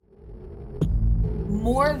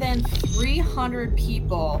more than 300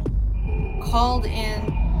 people called in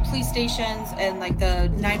police stations and like the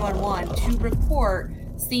 911 to report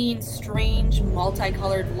seeing strange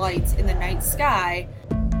multicolored lights in the night sky.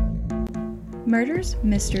 Murders,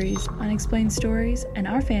 mysteries, unexplained stories, and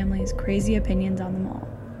our family's crazy opinions on them all.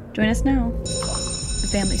 Join us now. The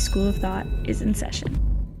Family School of Thought is in session.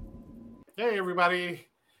 Hey, everybody.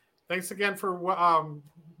 Thanks again for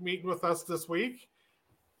meeting with us this week.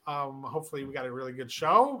 Hopefully we got a really good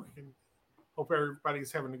show. Hope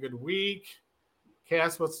everybody's having a good week.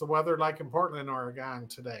 Cass, what's the weather like in Portland, Oregon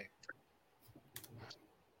today?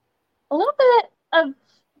 A little bit of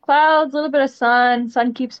clouds, a little bit of sun.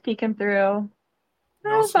 Sun keeps peeking through.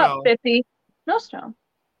 No It's about snow. 50. No snow.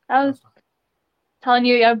 I was telling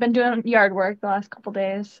you, I've been doing yard work the last couple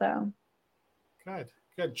days, so. Good.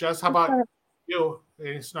 Jess, how about you?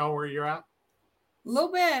 Any snow where you're at? A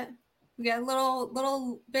little bit. We got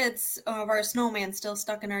little bits of our snowman still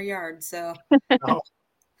stuck in our yard, so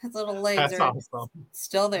his little legs are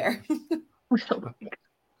still there.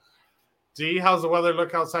 Dee, how's the weather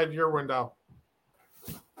look outside your window?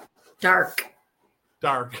 Dark.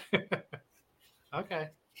 Okay.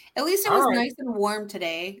 At least it was nice and warm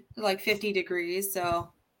today, like 50 degrees.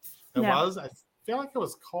 So it was. I feel like it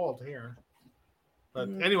was cold here. But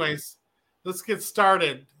anyways, let's get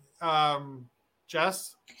started.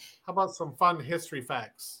 Jess, how about some fun history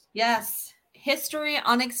facts? Yes. History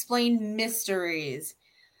Unexplained Mysteries.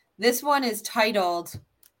 This one is titled,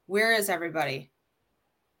 Where is Everybody?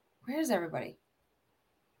 Where is everybody?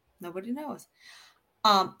 Nobody knows.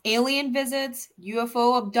 Alien visits,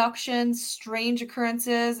 UFO abductions, strange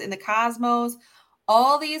occurrences in the cosmos.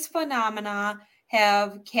 All these phenomena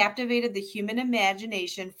have captivated the human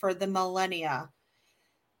imagination for the millennia.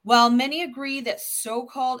 While many agree that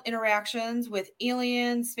so-called interactions with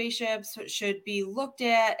alien spaceships should be looked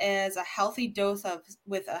at as a healthy dose of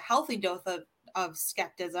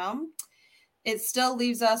skepticism, it still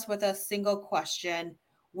leaves us with a single question.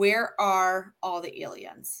 Where are all the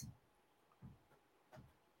aliens?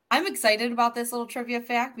 I'm excited about this little trivia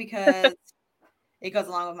fact because it goes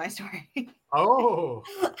along with my story.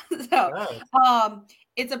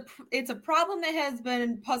 It's a problem that has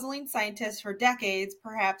been puzzling scientists for decades,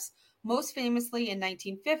 perhaps most famously in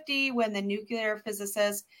 1950 when the nuclear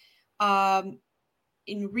physicist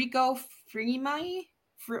Enrico Fermi,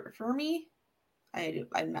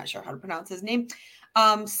 I'm not sure how to pronounce his name,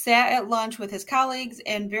 sat at lunch with his colleagues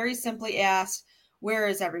and very simply asked, where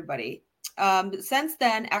is everybody? Since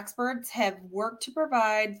then, experts have worked to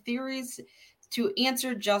provide theories to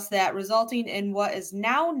answer just that, resulting in what is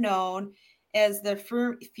now known as the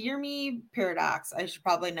Fermi paradox. I should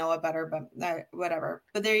probably know it better, but whatever.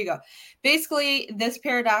 But there you go. Basically, this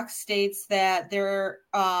paradox states that there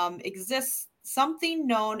exists something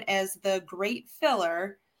known as the Great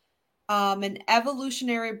Filler, an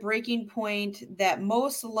evolutionary breaking point that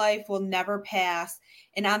most life will never pass.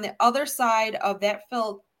 And on the other side of that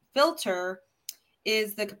filter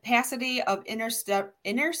is the capacity of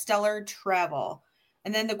interstellar travel.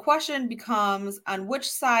 And then the question becomes on which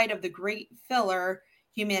side of the Great Filler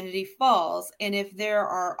humanity falls. And if there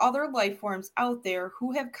are other life forms out there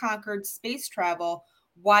who have conquered space travel,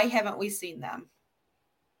 why haven't we seen them?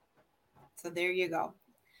 So there you go.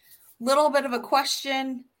 Little bit of a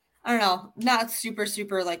question. I don't know, not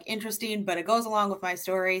super like interesting, but it goes along with my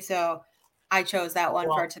story, so I chose that one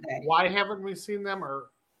for today. Why haven't we seen them?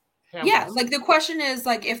 Like the question is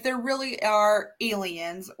like if there really are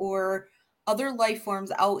aliens or other life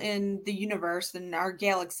forms out in the universe in our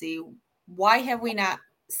galaxy, why have we not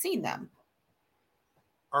seen them?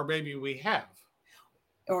 Or maybe we have.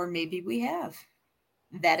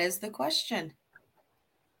 That is the question.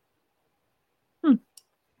 Wow.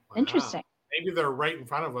 Interesting. Maybe they're right in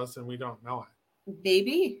front of us and we don't know it.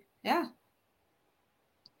 Maybe, yeah.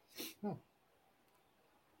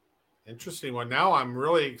 Interesting one. Now I'm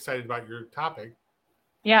really excited about your topic.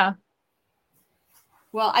 Yeah.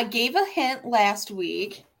 Well, I gave a hint last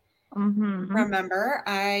week. Mm-hmm. Remember,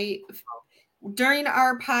 during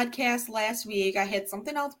our podcast last week, I had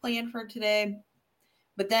something else planned for today,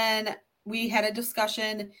 but then we had a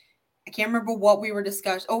discussion. I can't remember what we were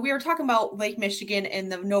discussing. Oh, we were talking about Lake Michigan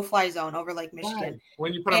and the no-fly zone over Lake Michigan. Right.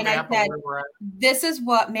 When you put a map of where we're at. This is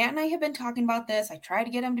what Matt and I have been talking about this. I tried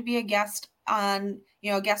to get him to be a guest on,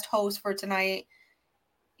 a guest host for tonight.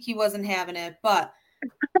 He wasn't having it, but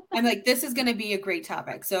I'm like, this is going to be a great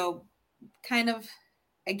topic. So kind of,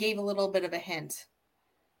 I gave a little bit of a hint.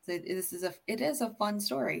 So it is a fun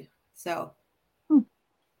story. So,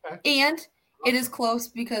 and it is close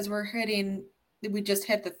because we just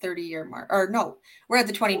hit the 30-year mark. Or no, we're at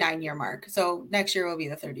the 29-year mark. So next year will be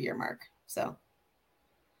the 30-year mark. So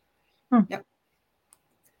Yep.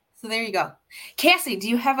 So there you go. Cassie, do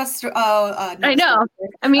you have a I know.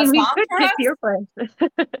 I mean, we could pick us? your place.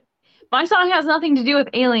 My song has nothing to do with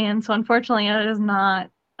aliens, so unfortunately it is not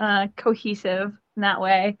cohesive in that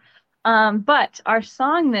way. But our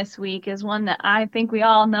song this week is one that I think we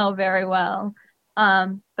all know very well.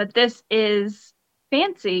 But this is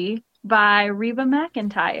Fancy by Reba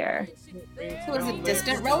McEntire. Who is a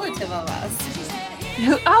distant relative of us.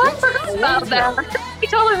 Oh, I forgot about that. I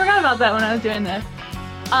totally forgot about that when I was doing this.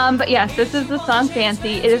 But yes, this is the song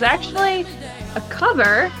Fancy. It is actually a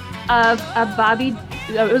cover of a Bobby.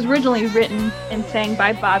 It was originally written and sang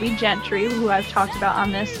by Bobby Gentry, who I've talked about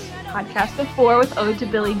on this podcast before with Ode to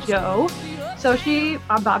Billy Joe. So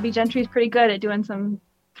Bobby Gentry is pretty good at doing some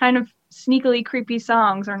kind of sneakily creepy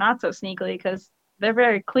songs, or not so sneakily, because they're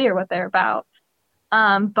very clear what they're about.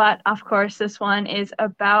 But of course, this one is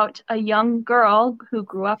about a young girl who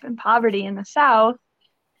grew up in poverty in the South.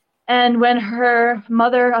 And when her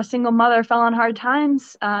mother, a single mother, fell on hard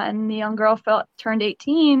times, and the young girl turned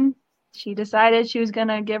 18, she decided she was going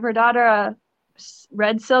to give her daughter a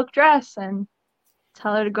red silk dress and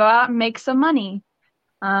tell her to go out and make some money,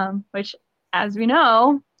 which, as we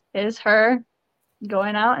know, is her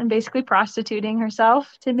going out and basically prostituting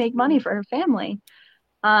herself to make money for her family.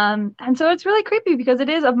 And so it's really creepy because it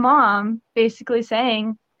is a mom basically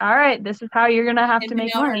saying, all right, this is how you're going to have to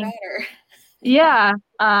make money. Yeah.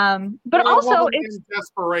 But also it's in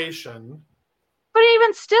desperation. But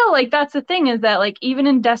even still, like, that's the thing, is that, like, even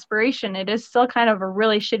in desperation, it is still kind of a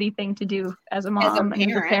really shitty thing to do as a mom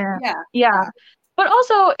and as a parent. Yeah. But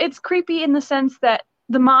also it's creepy in the sense that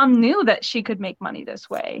the mom knew that she could make money this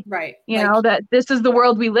way. Right. You know, that this is the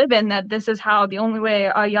world we live in, that this is how the only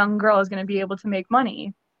way a young girl is going to be able to make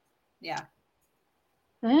money. Yeah.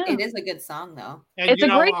 Yeah. It is a good song, though. And it's a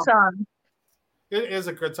great song. It is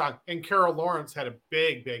a good song. And Carol Lawrence had a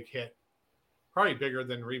big, big hit. Probably bigger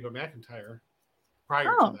than Reba McEntire prior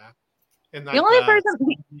to that. And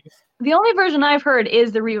the only version I've heard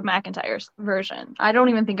is the Reba McEntire's version. I don't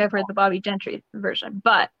even think I've heard the Bobby Gentry version,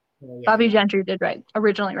 but Bobby Gentry did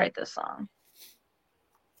originally write this song.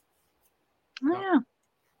 Oh, yeah.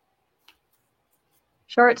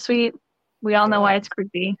 Short, sweet. We all know why it's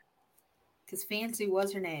creepy. Because Fancy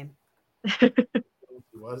was her name.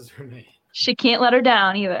 Was her name. She can't let her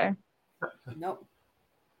down either. Nope.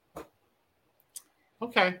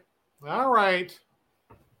 Okay. All right.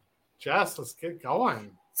 Jess, let's get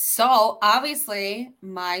going. So, obviously,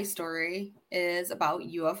 my story is about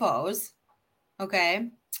UFOs. Okay.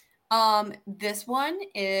 This one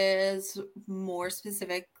is more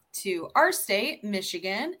specific to our state,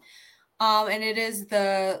 Michigan. And it is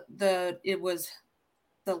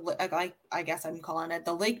I guess I'm calling it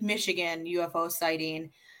the Lake Michigan UFO sighting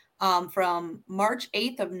from March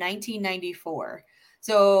 8th of 1994.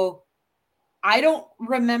 So I don't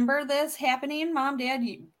remember this happening, Mom, Dad.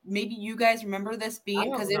 Maybe you guys remember this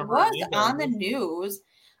being, because it was on the news.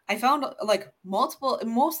 I found like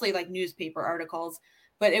mostly like newspaper articles,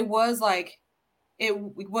 but it was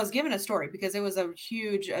given a story because it was a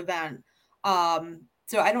huge event.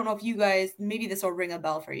 So I don't know if you guys, maybe this will ring a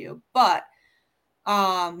bell for you, but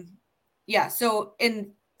yeah. So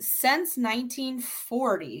since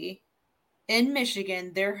 1940 in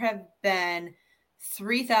Michigan, there have been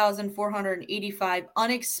 3,485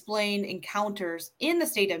 unexplained encounters in the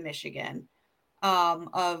state of Michigan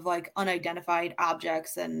of like unidentified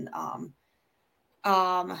objects and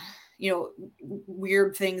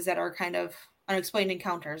weird things that are kind of unexplained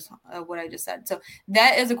encounters, what I just said. So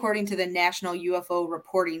that is according to the National UFO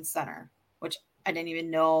Reporting Center, which I didn't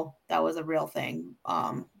even know that was a real thing.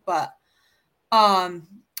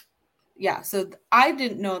 Yeah, so I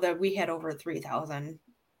didn't know that we had over 3,000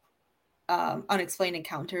 unexplained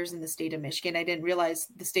encounters in the state of Michigan. I didn't realize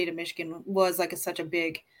the state of Michigan was like such a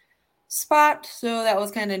big spot, so that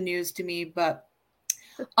was kind of news to me. But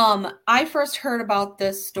I first heard about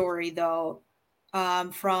this story though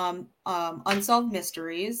from Unsolved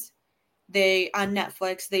Mysteries. On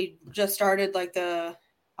Netflix, they just started like the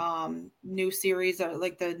new series, or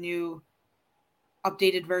like the new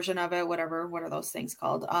updated version of it, whatever. What are those things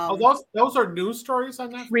called? Those are news stories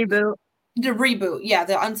on Netflix? Reboot. The reboot, yeah,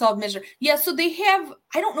 the Unsolved Mystery. Yeah, so they have,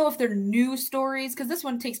 I don't know if they're new stories, because this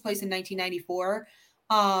one takes place in 1994,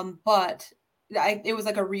 but it was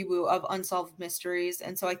like a reboot of Unsolved Mysteries,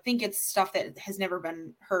 and so I think it's stuff that has never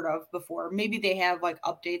been heard of before. Maybe they have like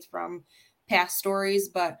updates from past stories,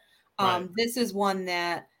 but this is one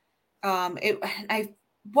that I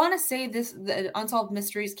want to say the Unsolved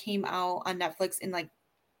Mysteries came out on Netflix in like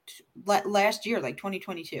last year, like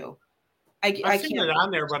 2022. I've seen it on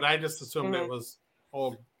there, but I just assumed it was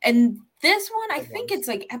old And this one, I think it's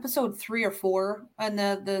like episode 3 or 4 on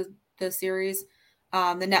the series, the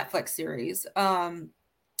Netflix series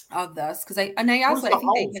of this. Because I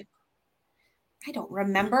don't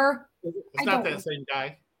remember. It's not that same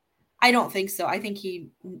guy. I don't think so. I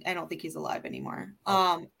don't think he's alive anymore.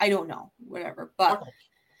 I don't know. Whatever. But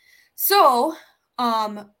so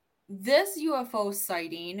this UFO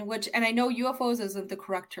sighting, which, and I know UFOs isn't the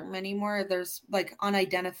correct term anymore. There's like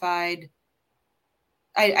unidentified.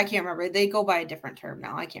 I can't remember. They go by a different term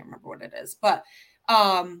now. I can't remember what it is. But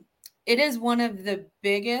it is one of the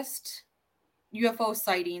biggest UFO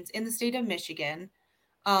sightings in the state of Michigan.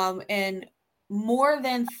 And more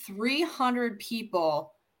than 300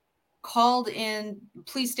 people called in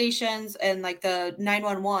police stations and like the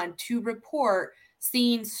 911 to report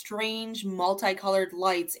seeing strange multicolored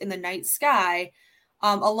lights in the night sky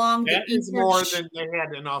along that the is more than they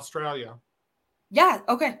had in Australia. Yeah,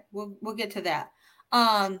 okay. We'll get to that.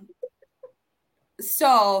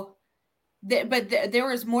 There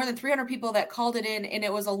was more than 300 people that called it in, and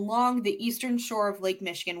it was along the eastern shore of Lake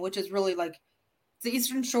Michigan, which is really like it's the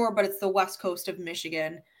eastern shore, but it's the west coast of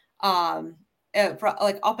Michigan,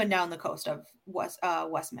 like up and down the coast of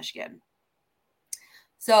West Michigan.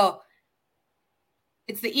 So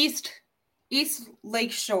it's the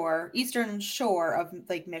eastern shore of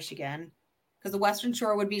Lake Michigan, because the western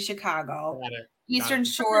shore would be Chicago. Eastern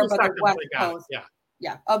shore, but the west coast,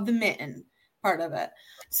 of the Mitten part of it.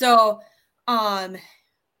 So,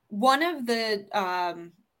 one of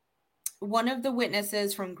the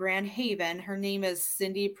witnesses from Grand Haven, her name is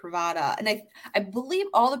Cindy Pravada, and I believe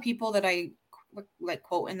all the people that I like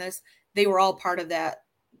quote in this, they were all part of that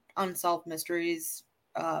Unsolved Mysteries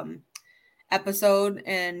episode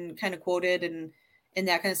and kind of quoted and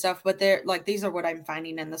that kind of stuff. But they're like, these are what I'm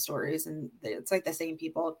finding in the stories, and it's like the same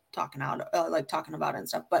people talking about it and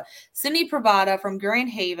stuff. But Cindy Pravada from Grand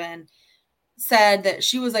Haven said that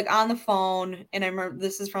she was like on the phone, and I remember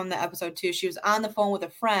this is from the episode too. She was on the phone with a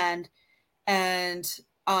friend, and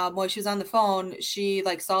while she was on the phone, she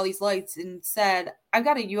like saw these lights and said, "I've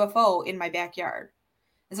got a UFO in my backyard."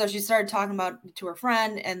 And so she started talking about it to her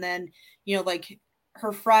friend, and then like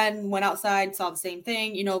her friend went outside, saw the same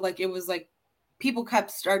thing. Like it was like people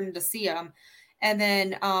kept starting to see them. And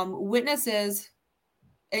then witnesses,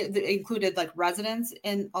 it included like residents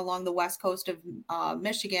along the west coast of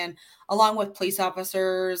Michigan, along with police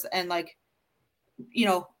officers and like,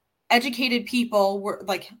 educated people, were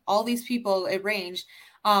like all these people, it ranged.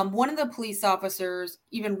 One of the police officers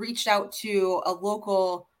even reached out to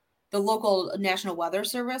the local National Weather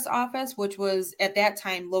Service office, which was at that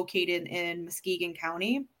time located in Muskegon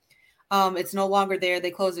County. It's no longer there.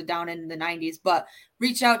 They closed it down in the 90s, but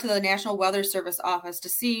reached out to the National Weather Service office to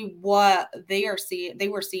see what they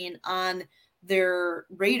were seeing on their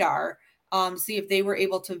radar, see if they were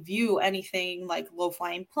able to view anything like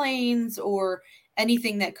low-flying planes or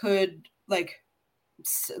anything that could like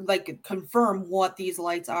confirm what these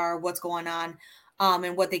lights are, what's going on,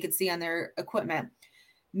 and what they could see on their equipment.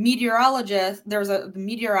 There's a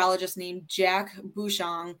meteorologist named Jack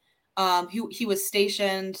Bouchon. He was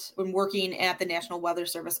stationed when working at the National Weather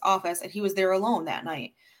Service office, and he was there alone that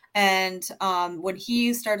night. And when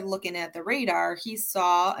he started looking at the radar, he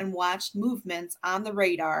saw and watched movements on the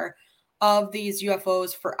radar of these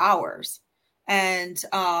UFOs for hours. And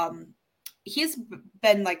he's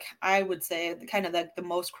been, like, I would say, kind of the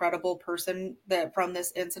most credible person from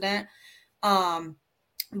this incident.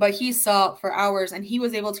 But he saw it for hours, and he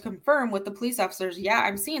was able to confirm with the police officers, yeah,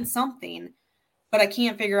 I'm seeing something, but I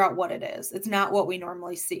can't figure out what it is. It's not what we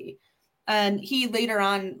normally see. And he later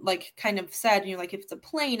on, like, kind of said, like, if it's a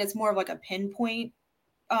plane, it's more of like a pinpoint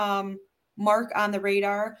mark on the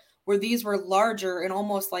radar, where these were larger and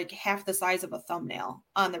almost like half the size of a thumbnail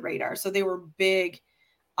on the radar. So they were big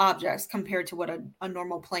objects compared to what a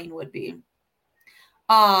normal plane would be.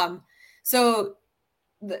 So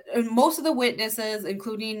most of the witnesses,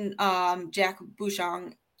 including Jack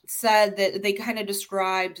Bouchon, said that they kind of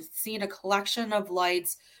described seeing a collection of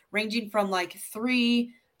lights ranging from like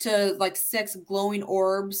 3 to like 6 glowing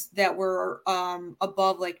orbs that were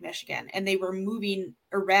above Lake Michigan, and they were moving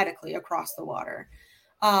erratically across the water.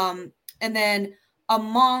 And then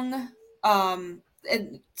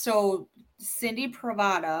so Cindy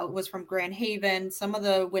Pravada was from Grand Haven. Some of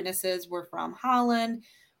the witnesses were from Holland,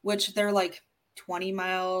 which they're like 20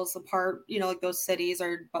 miles apart. Like those cities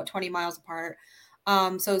are about 20 miles apart.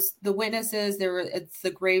 So the witnesses, it's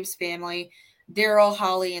the Graves family, Daryl,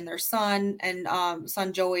 Holly, and their son, and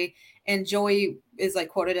son Joey. And Joey is like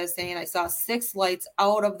quoted as saying, "I saw 6 lights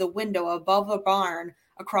out of the window above a barn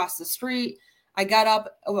across the street." I got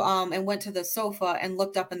up and went to the sofa and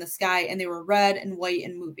looked up in the sky, and they were red and white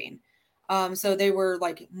and moving. So they were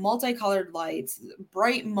like multicolored lights,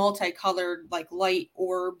 bright multicolored like light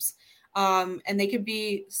orbs, and they could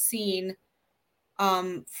be seen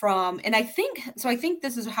from, and I think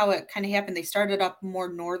this is how it kind of happened. They started up more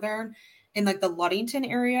northern in like the Ludington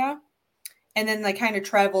area, and then they kind of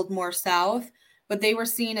traveled more south, but they were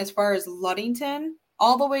seen as far as Ludington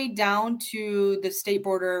all the way down to the state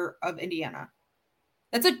border of Indiana.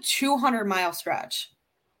 That's a 200-mile stretch.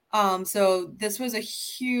 So this was a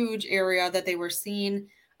huge area that they were seeing,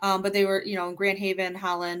 but they were, in Grand Haven,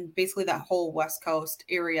 Holland, basically that whole West Coast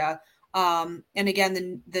area. And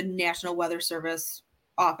again, the National Weather Service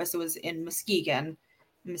office was in Muskegon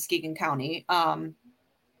County, but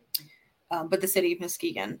the city of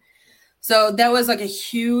Muskegon. So that was like a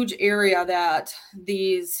huge area that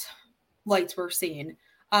these lights were seen.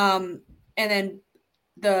 And then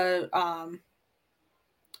the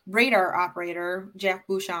radar operator, Jack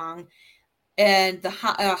Bouchon, and the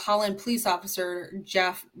Holland police officer,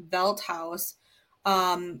 Jeff Veldhuis,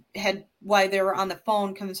 had, while they were on the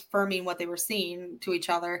phone confirming what they were seeing to each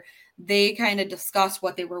other, they kind of discussed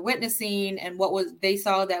what they were witnessing and what was they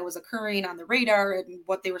saw that was occurring on the radar and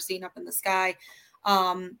what they were seeing up in the sky.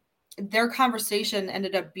 Their conversation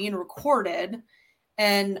ended up being recorded,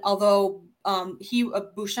 and although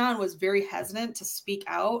Bouchon was very hesitant to speak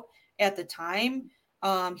out at the time,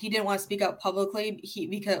 he didn't want to speak out publicly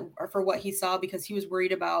because for what he saw, because he was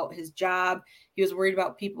worried about his job. He was worried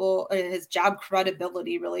about people, his job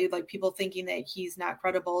credibility, really, like people thinking that he's not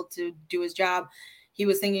credible to do his job. He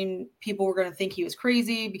was thinking people were going to think he was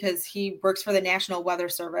crazy because he works for the National Weather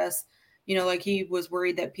Service. Like he was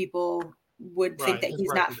worried that people would think that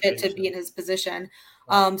he's not fit to be in his position.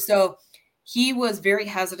 Right. So he was very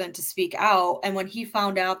hesitant to speak out. And when he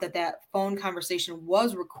found out that phone conversation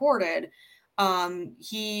was recorded,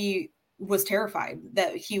 he was terrified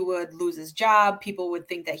that he would lose his job. People would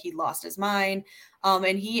think that he lost his mind.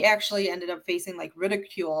 And he actually ended up facing like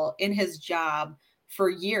ridicule in his job for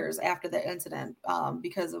years after the incident,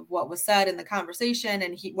 because of what was said in the conversation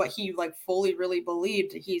and what he like fully really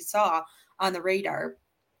believed he saw on the radar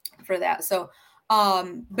for that. So,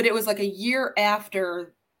 but it was like a year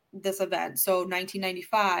after this event. So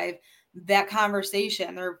 1995, that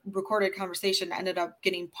conversation, their recorded conversation, ended up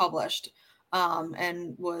getting published.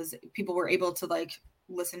 And people were able to like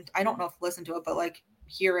listen. I don't know if listen to it, but like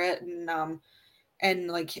hear it and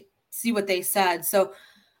like see what they said. So,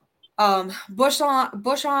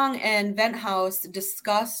 Bouchon and Veldhuis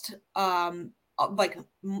discussed, like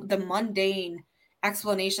the mundane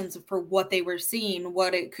explanations for what they were seeing,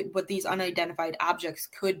 what these unidentified objects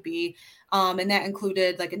could be. And that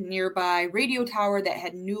included like a nearby radio tower that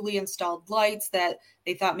had newly installed lights that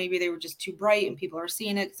they thought maybe they were just too bright and people are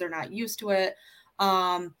seeing it because they're not used to it.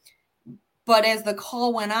 But as the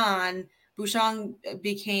call went on, Bouchon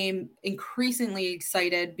became increasingly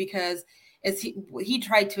excited because as he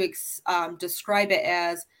tried to describe it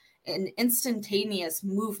as an instantaneous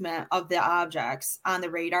movement of the objects on the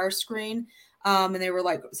radar screen. And they were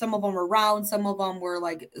like, some of them were round, some of them were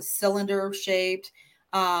like cylinder shaped.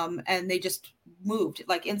 And they just moved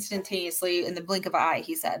like instantaneously in the blink of an eye,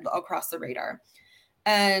 he said, across the radar.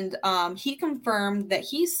 And he confirmed that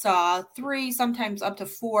he saw 3, sometimes up to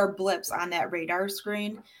 4 blips on that radar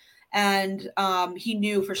screen. And he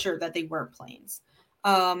knew for sure that they weren't planes.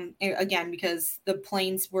 Again, because the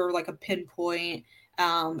planes were like a pinpoint,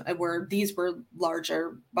 where these were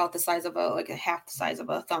larger, about the size of a half the size of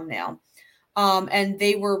a thumbnail. And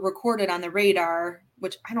they were recorded on the radar,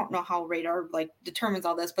 which I don't know how radar like determines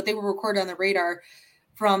all this, but they were recorded on the radar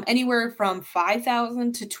from anywhere from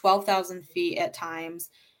 5,000 to 12,000 feet at times,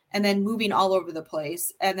 and then moving all over the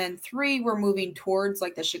place. And then 3 were moving towards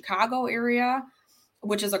like the Chicago area,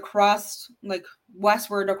 which is across like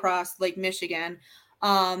westward across Lake Michigan.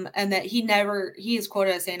 And that he is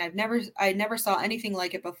quoted as saying, I never saw anything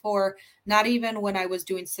like it before, not even when I was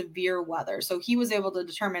doing severe weather. So he was able to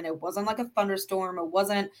determine it wasn't like a thunderstorm. It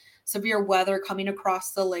wasn't severe weather coming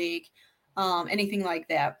across the lake, anything like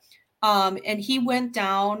that. And he went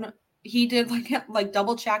down, he did like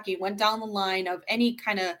double check. He went down the line of any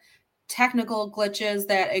kind of technical glitches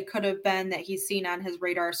that it could have been that he's seen on his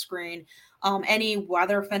radar screen, any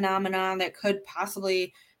weather phenomenon that could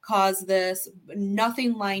possibly cause this.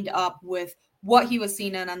 Nothing lined up with what he was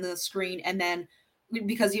seeing on the screen. And then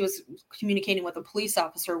because he was communicating with a police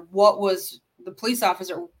officer, the police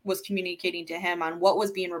officer was communicating to him on what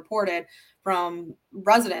was being reported from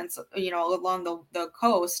residents, along the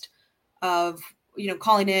coast of,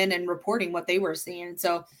 calling in and reporting what they were seeing.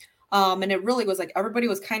 So, and it really was like everybody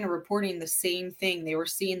was kind of reporting the same thing. They were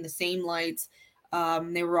seeing the same lights.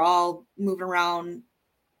 They were all moving around,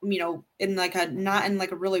 in like not in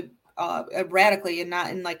like a really erratically, and not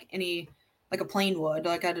in like any like a plane would,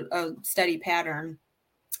 like a steady pattern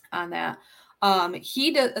on that.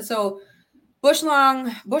 He did so.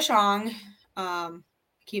 Bushong. I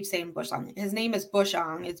keep saying Bushong. His name is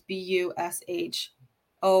Bushong. It's Bushong.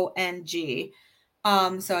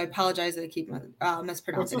 So I apologize that I keep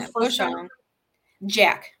mispronouncing it. Bushong.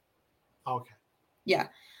 Jack. Okay. Yeah.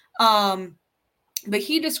 But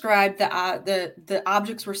he described the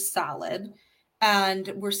objects were solid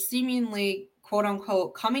and were seemingly, quote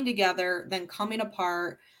unquote, coming together, then coming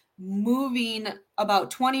apart, moving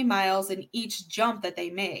about 20 miles in each jump that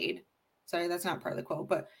they made. Sorry, that's not part of the quote,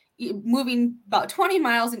 but moving about 20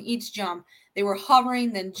 miles in each jump. They were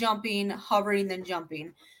hovering, then jumping, hovering, then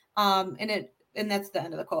jumping. And that's the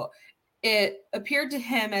end of the quote. It appeared to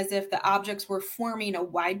him as if the objects were forming a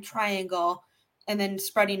wide triangle and then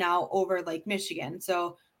spreading out over Lake Michigan.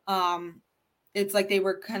 So it's like they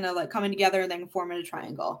were kind of like coming together and then forming a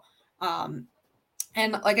triangle. And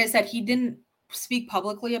like I said, he didn't speak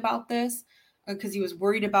publicly about this because he was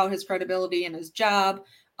worried about his credibility and his job.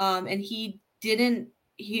 And he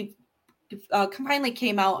finally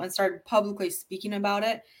came out and started publicly speaking about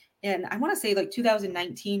it. And I want to say like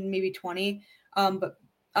 2019, maybe 20. But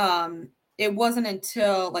it wasn't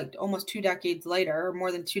until like almost 2 decades later, or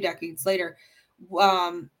more than 2 decades later,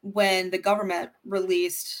 when the government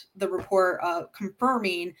released the report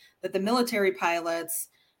confirming that the military pilots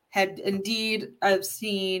had indeed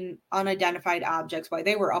seen unidentified objects while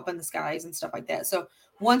they were up in the skies and stuff like that. So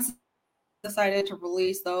once decided to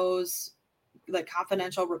release those like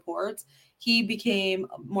confidential reports, he became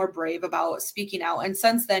more brave about speaking out. And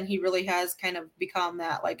since then, he really has kind of become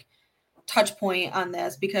that like touch point on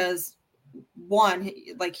this, because one,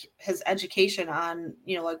 like his education on,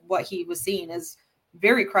 like what he was seeing is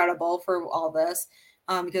very credible for all this,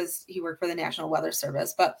 because he worked for the National Weather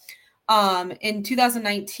Service. But in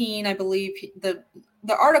 2019, I believe the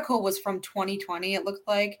article was from 2020, it looked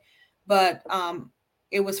like, but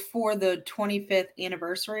it was for the 25th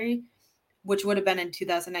anniversary, which would have been in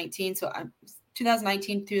 2019. So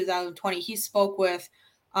 2019, 2020, he spoke with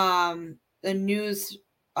the news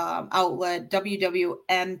outlet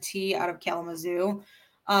WWMT out of Kalamazoo.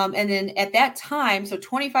 And then at that time, so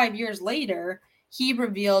 25 years later, he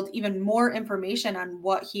revealed even more information on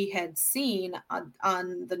what he had seen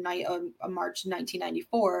on the night of March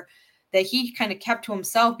 1994 that he kind of kept to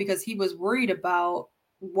himself because he was worried about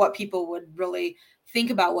what people would really think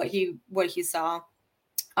about what he saw.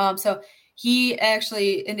 So he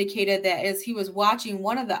actually indicated that as he was watching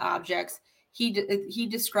one of the objects, he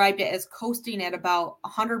described it as coasting at about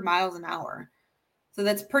 100 miles an hour. So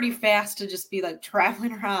that's pretty fast to just be like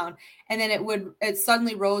traveling around. And then it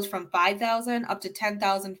suddenly rose from 5,000 up to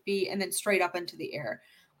 10,000 feet and then straight up into the air.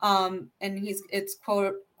 And it's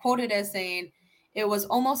quoted as saying, it was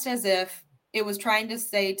almost as if it was trying to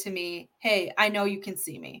say to me, hey, I know you can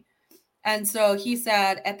see me. And so he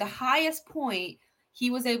said at the highest point, he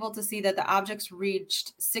was able to see that the objects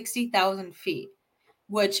reached 60,000 feet,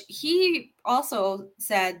 which he also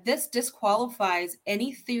said this disqualifies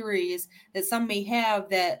any theories that some may have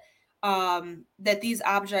that these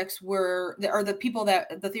objects were, or the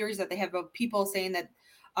theories that they have of people saying that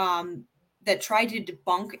that tried to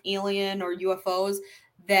debunk alien or UFOs,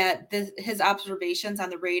 that his observations on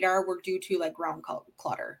the radar were due to like ground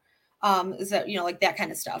clutter. Is that, like that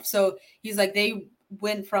kind of stuff. So he's like, they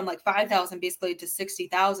went from like 5,000 basically to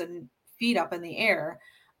 60,000 feet up in the air.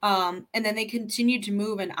 And then they continued to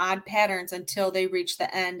move in odd patterns until they reached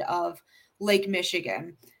the end of Lake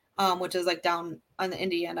Michigan, which is like down on the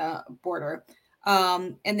Indiana border.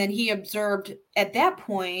 And then he observed at that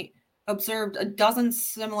point, a dozen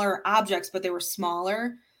similar objects, but they were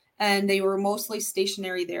smaller and they were mostly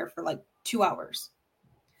stationary there for like 2 hours.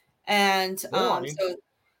 And so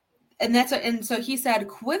he said,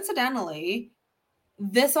 coincidentally,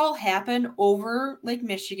 this all happened over Lake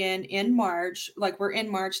Michigan in March. Like we're in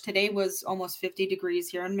March. Today was almost 50 degrees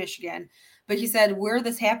here in Michigan. But he said where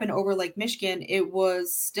this happened over Lake Michigan, it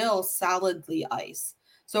was still solidly ice.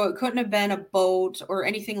 So it couldn't have been a boat or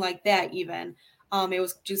anything like that even. It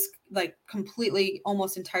was just like completely,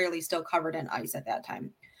 almost entirely still covered in ice at that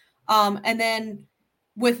time. And then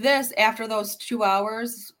with this, after those 2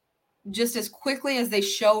 hours, just as quickly as they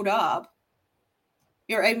showed up,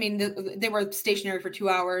 they were stationary for 2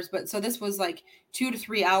 hours, but so this was like 2 to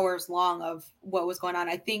 3 hours long of what was going on.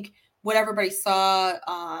 I think what everybody saw,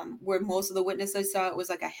 where most of the witnesses saw it, was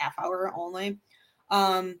like a half hour only.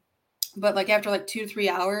 But like after like 2 to 3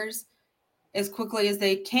 hours, as quickly as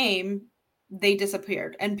they came, they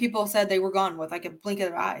disappeared. And people said they were gone with like a blink of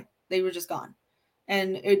their eye. They were just gone.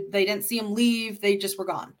 and they didn't see him leave. They just were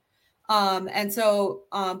gone. And so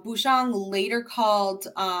Bouchon later called,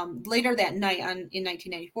 later that night in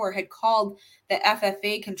 1994, had called the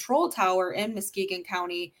FFA control tower in Muskegon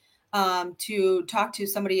County to talk to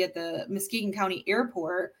somebody at the Muskegon County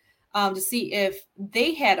airport to see if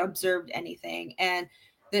they had observed anything. And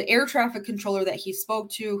the air traffic controller that he spoke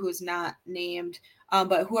to, who's not named,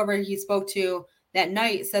 but whoever he spoke to that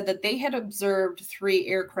night, said that they had observed 3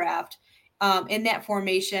 aircraft in that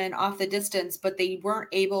formation off the distance, but they weren't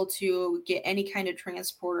able to get any kind of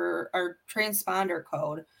transporter or transponder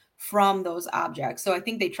code from those objects. So I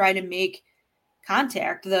think they tried to make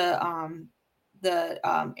contact the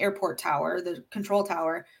airport tower, the control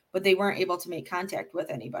tower, but they weren't able to make contact with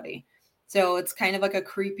anybody. So it's kind of like a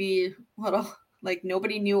creepy little, like,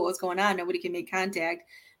 nobody knew what was going on. Nobody could make contact.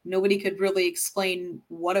 Nobody could really explain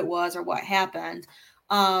what it was or what happened.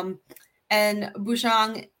 And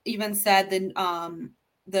Bouchon even said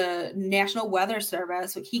the National Weather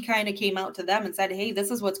Service, he kind of came out to them and said, hey, this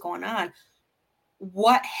is what's going on.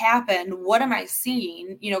 What happened? What am I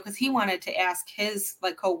seeing? You know, because he wanted to ask his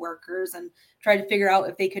coworkers and try to figure out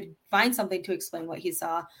if they could find something to explain what he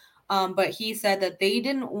saw. But he said that they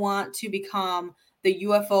didn't want to become the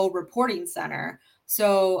UFO reporting center.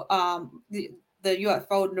 So the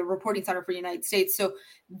UFO reporting center for the United States. So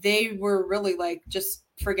they were really just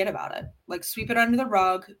forget about it. Sweep it under the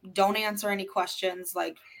rug. Don't answer any questions.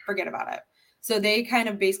 Forget about it. So they kind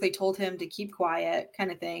of basically told him to keep quiet,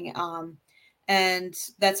 kind of thing. And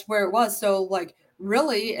that's where it was. So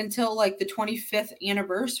really until the 25th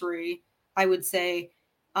anniversary, I would say,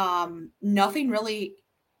 nothing really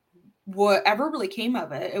whatever really came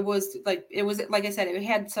of it. It was like I said, it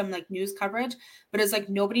had some news coverage, but it's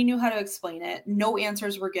nobody knew how to explain it. No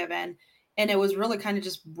answers were given, and it was really kind of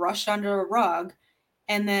just brushed under a rug.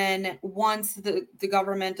 And then once the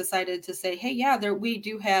government decided to say, hey, yeah, we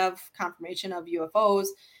do have confirmation of UFOs,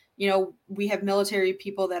 we have military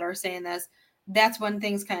people that are saying this, that's when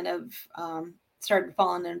things kind of started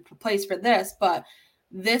falling into place for this. But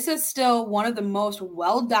this is still one of the most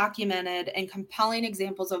well-documented and compelling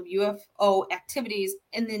examples of UFO activities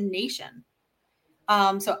in the nation.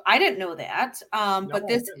 So I didn't know that, but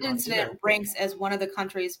this incident ranks as one of the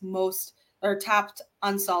country's top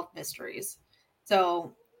unsolved mysteries.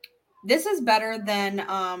 So this is better than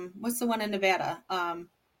what's the one in Nevada?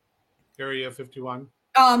 Area 51.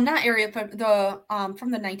 Not Area, but the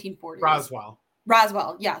from the 1940s.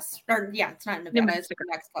 Roswell, yes. Or yeah, it's not in Nevada, it's in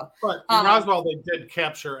Mexico. But in Roswell, they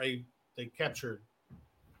captured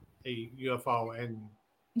a UFO and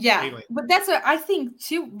alien. But that's what I think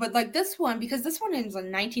too. But this one, because this one ends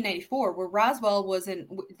in 1994, where Roswell was in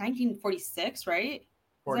 1946, right?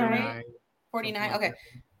 49. Right? 49. Okay.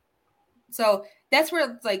 So that's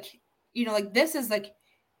where it's this is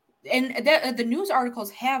and the news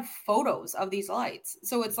articles have photos of these lights.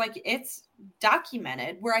 So it's it's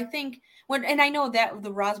documented, where I think and I know that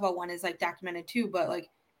the Roswell one is documented too, but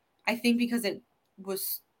I think because it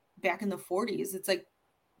was back in the 40s, it's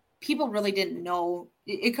people really didn't know.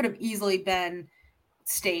 It could have easily been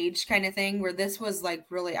staged, kind of thing, where this was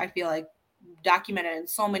really, I feel documented in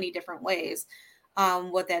so many different ways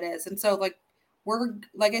what that is. And so we're,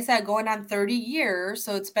 like I said, going on 30 years.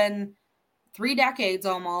 So it's been 3 decades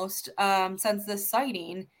almost since this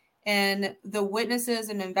sighting, and the witnesses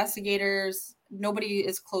and investigators, nobody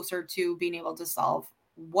is closer to being able to solve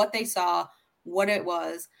what they saw, what it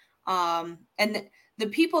was. And the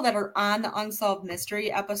people that are on the Unsolved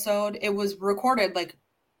Mystery episode, it was recorded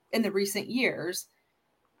in the recent years,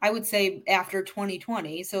 I would say after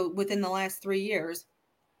 2020. So within the last 3 years,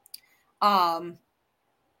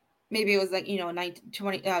 maybe it was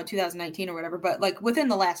 2019 or whatever, but within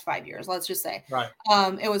the last 5 years, let's just say, right.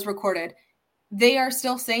 It was recorded. They are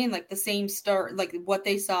still saying the same story, what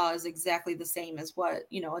they saw is exactly the same as what,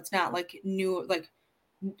 it's not new,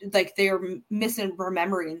 they're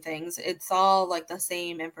misremembering things. It's all the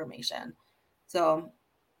same information. So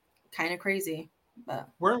kind of crazy. But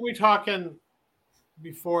weren't we talking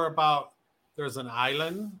before about there's an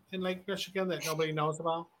island in Lake Michigan that nobody knows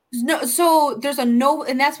about? No, so there's and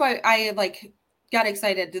that's why I got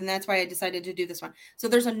excited, and that's why I decided to do this one. So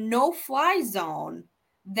there's a no-fly zone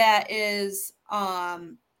that is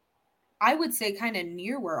I would say kind of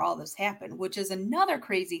near where all this happened, which is another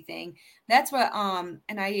crazy thing. That's what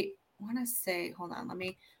and I want to say, hold on, let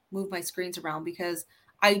me move my screens around, because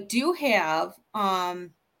I do have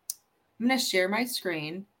I'm going to share my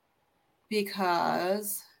screen,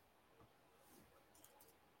 because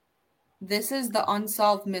this is the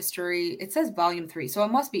Unsolved Mystery. It says volume 3, so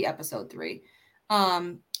it must be episode 3.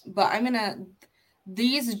 But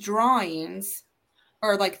these drawings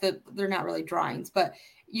or like they're not really drawings, but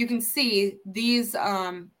you can see these.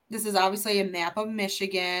 This is obviously a map of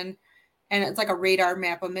Michigan, and it's like a radar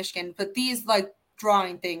map of Michigan. But these like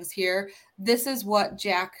drawing things here, this is what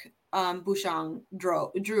Jack Bouchon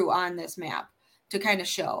drew on this map to kind of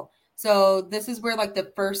show. So this is where like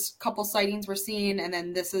the first couple sightings were seen, and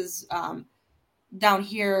then this is down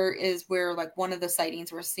here is where like one of the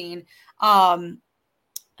sightings were seen. And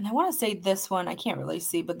I want to say this one, I can't really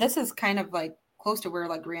see, but this is kind of like close to where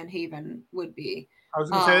like Grand Haven would be. I was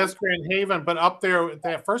going to say that's Grand Haven, but up there,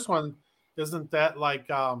 that first one, isn't that like?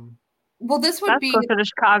 Well, this would That's be closer to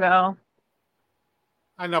Chicago.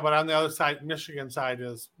 I know, but on the other side, Michigan side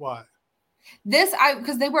is what? this.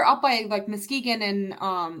 Because they were up by like Muskegon and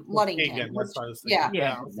Ludington. That's what I was thinking.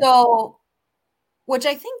 Yeah. So, which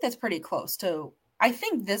I think that's pretty close to. I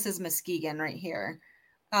think this is Muskegon right here.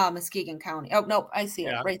 Muskegon County. Oh no, I see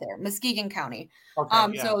it right there. Muskegon County.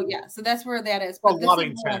 Okay, so that's where that is. Well, But this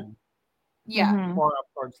Ludington. Is more up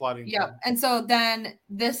towards Ludington. Yeah, and so then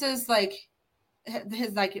this is like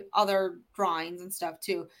his like other drawings and stuff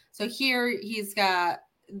too. So here he's got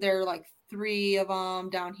there are like 3 of them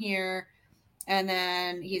down here, and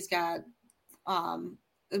then he's got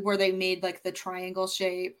where they made like the triangle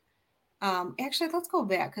shape. Actually, let's go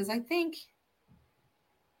back because I think.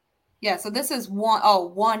 Yeah, so this is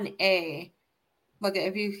 1A. Look,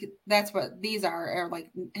 if you that's what these are like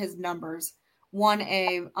his numbers.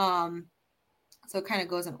 1A. So it kind of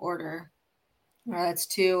goes in order. That's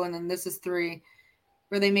 2, and then this is 3,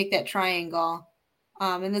 where they make that triangle.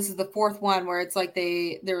 And this is the 4th one where it's like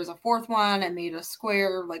there was a 4th one and made a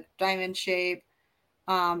square like diamond shape.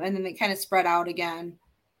 And then they kind of spread out again.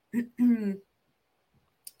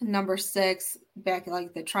 Number 6, back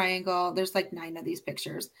like the triangle. There's like 9 of these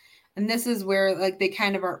pictures. And this is where like they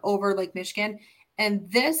kind of are over Lake Michigan. And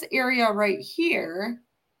this area right here,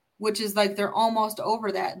 which is like they're almost over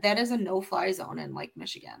that is a no-fly zone in Lake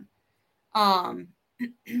Michigan.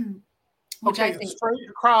 Which I think straight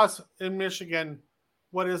across in Michigan,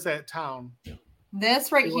 what is that town?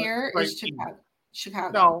 This right here is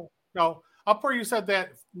Chicago. No. Up where you said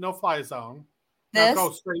that no-fly zone. This now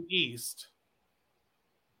go straight east.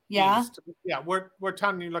 Yeah. East. Yeah. What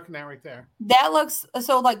town are you looking at right there? That looks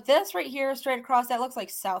so like this right here, straight across. That looks like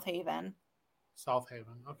South Haven. South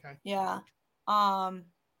Haven. Okay. Yeah.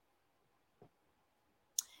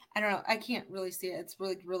 I don't know. I can't really see it. It's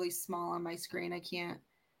really, really small on my screen. I can't.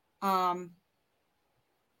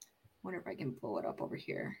 Wonder if I can blow it up over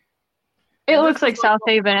here. It looks like South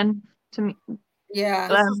Haven to me. Yeah.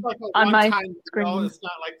 This is like on my screen. It's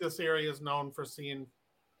not like this area is known for seeing.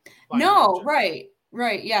 No, right.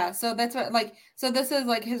 Yeah. So that's what so this is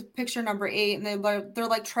like his picture number 8, and they're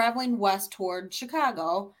like traveling west toward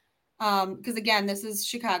Chicago. Because again, this is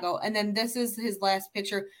Chicago, and then this is his last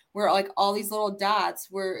picture where like all these little dots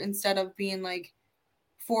were, instead of being like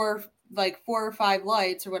 4 or 5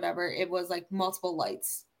 lights or whatever, it was like multiple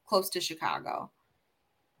lights close to Chicago.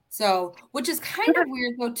 So, which is kind of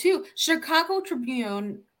weird though too. Chicago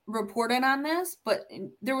Tribune reported on this, but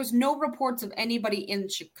there was no reports of anybody in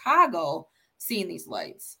Chicago seeing these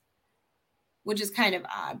lights, which is kind of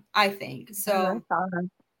odd, I think. So,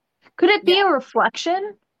 could it be a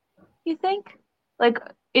reflection? You think? Like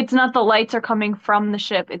it's not the lights are coming from the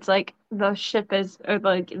ship. It's like the ship is, or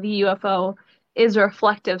like the UFO is a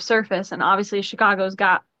reflective surface, and obviously Chicago's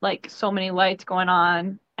got like so many lights going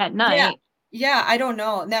on at night. Yeah, I don't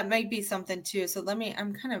know. That might be something too. So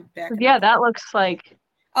I'm kind of back. Yeah, that looks like.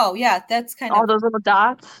 Oh yeah, that's kind all those little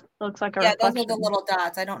dots. Looks like a reflection. Those are the little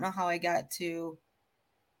dots. I don't know how I got to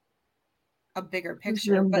a bigger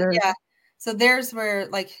picture, but yeah. So there's where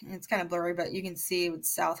like it's kind of blurry, but you can see it's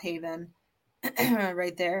South Haven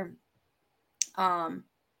right there. I'm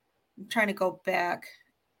trying to go back.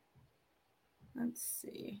 Let's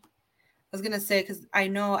see. I was gonna say because I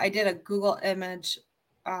know I did a Google image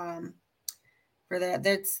for that.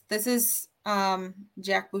 This is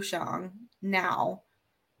Jack Bouchon now.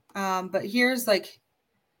 But here's like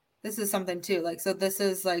this is something too. Like so this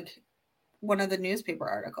is like one of the newspaper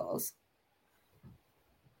articles.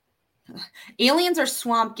 Aliens are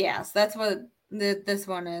swamp gas. That's what this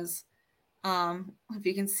one is. If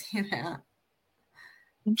you can see that.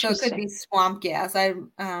 So it could be swamp gas. I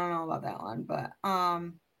don't know about that one, but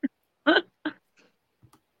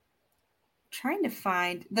trying to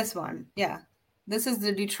find this one. Yeah. This is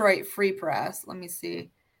the Detroit Free Press. Let me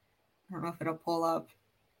see. I don't know if it'll pull up.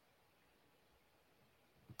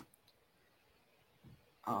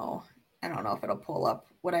 Oh, I don't know if it'll pull up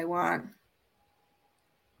what I want.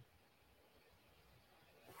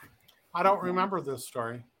 I don't remember this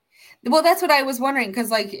story. Well, that's what I was wondering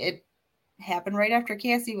because like happened right after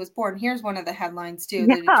Cassie was born. Here's one of the headlines too.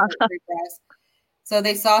 Yeah. The Detroit Free Press. So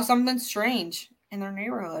they saw something strange in their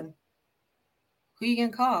neighborhood. Who you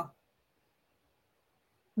gonna call?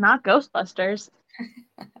 Not Ghostbusters.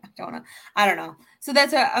 I don't know. So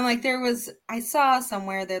that's what I'm like. I saw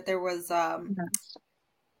somewhere that there was. I'm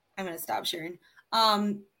gonna stop sharing.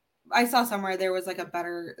 I saw somewhere there was like a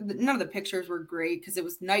better. None of the pictures were great because it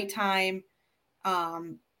was nighttime.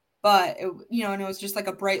 But and it was just like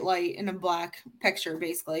a bright light in a black picture,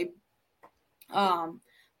 basically.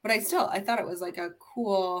 But I thought it was like a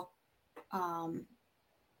cool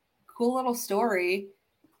little story.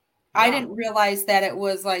 Yeah. I didn't realize that it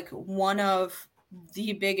was like one of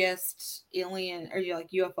the biggest alien or like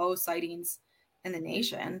UFO sightings in the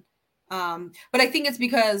nation. But I think it's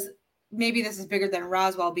because maybe this is bigger than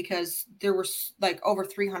Roswell because there were like over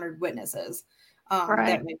 300 witnesses. Right.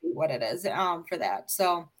 That may be what it is for that.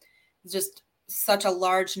 So it's just such a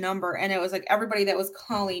large number. And it was like everybody that was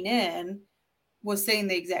calling in was saying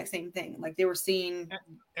the exact same thing. Like they were seeing.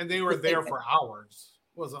 And they were there for hours.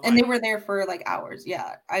 And they were there for like hours.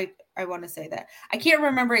 Yeah. I want to say that. I can't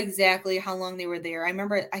remember exactly how long they were there.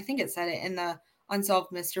 I think it said it in the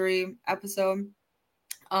Unsolved Mystery episode.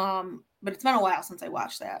 But it's been a while since I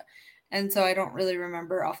watched that. And so I don't really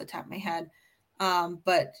remember off the top of my head.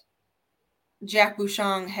 But Jack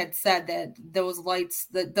Bouchon had said that those lights,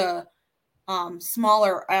 the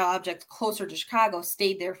smaller objects closer to Chicago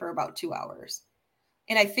stayed there for about 2 hours.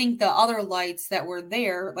 And I think the other lights that were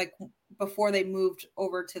there, like before they moved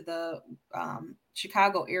over to the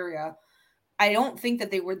Chicago area, I don't think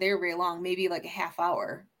that they were there very long, maybe like a half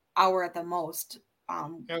hour at the most.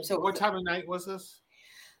 So what time of night was this?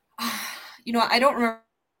 I don't remember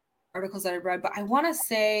articles that I read, but I want to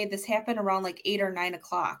say this happened around like 8 or 9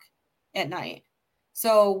 o'clock at night.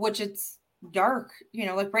 So, which it's dark,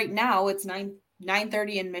 like right now it's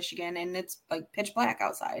 9:30 in Michigan and it's like pitch black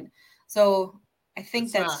outside. So I think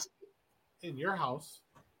it's that's not in your house.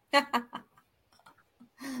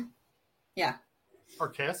 Yeah. Or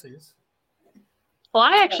Cassie's. Well,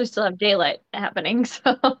 I actually still have daylight happening,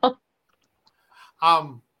 so I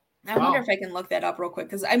wonder if I can look that up real quick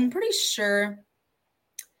because I'm pretty sure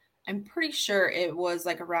it was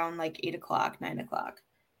like around like 8 o'clock, 9 o'clock.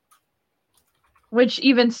 Which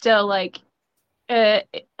even still, like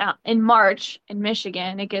in March in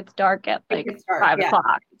Michigan, it gets dark at like 5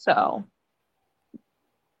 o'clock. So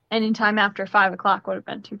anytime after 5 o'clock would have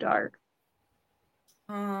been too dark.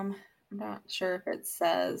 I'm not sure if it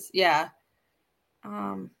says. Yeah.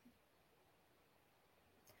 I'm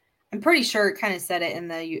pretty sure it kind of said it in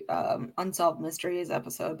the Unsolved Mysteries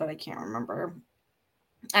episode, but I can't remember.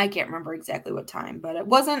 I can't remember exactly what time, but it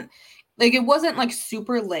wasn't like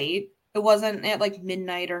super late. It wasn't at like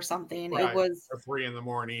midnight or something. Right. It was or 3 in the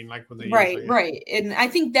morning, like when they right. And I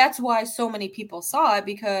think that's why so many people saw it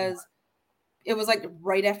because it was like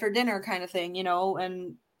right after dinner kind of thing,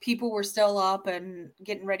 and people were still up and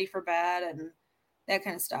getting ready for bed and that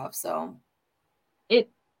kind of stuff. So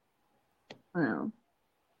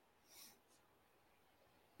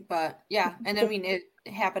but yeah, and I mean it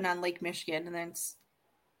happened on Lake Michigan, and then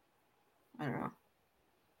I don't know.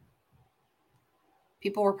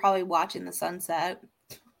 People were probably watching the sunset.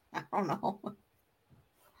 I don't know.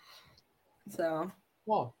 So.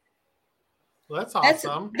 Well, that's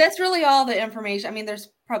awesome. That's really all the information. I mean, there's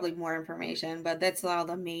probably more information, but that's all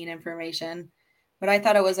the main information. But I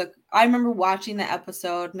thought it was I remember watching the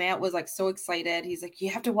episode. Matt was like so excited. He's like, you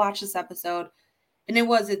have to watch this episode. And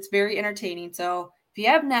it's very entertaining. So if you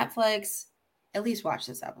have Netflix, at least watch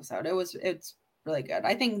this episode. It's really good.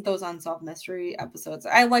 I think those Unsolved Mystery episodes,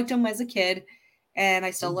 I liked them as a kid. And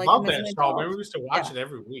I still like them as an adult. We used to watch it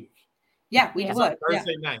every week. Yeah, we would.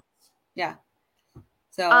 Thursday nights. Yeah.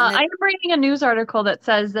 So I'm reading a news article that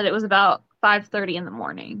says that it was about 5:30 in the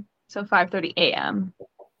morning. So 5:30 a.m.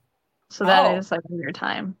 So that is like your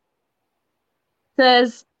time. It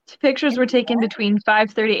says pictures were taken between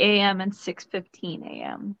 5:30 a.m. and 6:15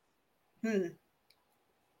 a.m.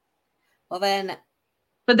 Well then.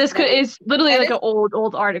 But this is literally like an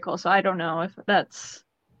old article, so I don't know if that's.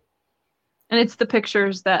 And it's the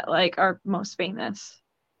pictures that like are most famous.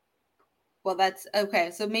 Well, that's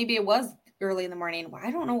okay. So maybe it was early in the morning.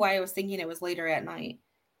 I don't know why I was thinking it was later at night.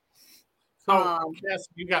 So, yes,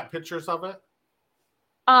 you got pictures of it?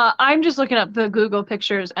 I'm just looking up the Google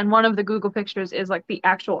pictures, and one of the Google pictures is like the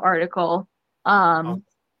actual article from,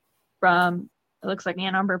 it looks like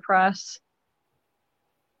Ann Arbor Press.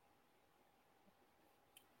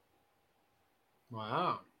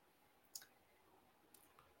 Wow.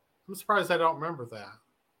 I'm surprised I don't remember that.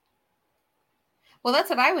 Well, that's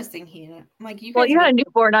what I was thinking. I'm like, you Well, guys you had a would.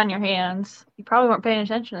 newborn on your hands. You probably weren't paying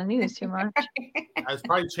attention to the news too much. I was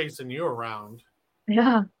probably chasing you around.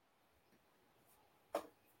 Yeah.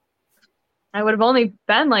 I would have only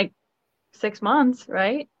been like 6 months,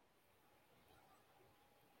 right?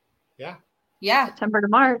 Yeah. Yeah. September to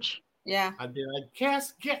March. Yeah. I'd be like,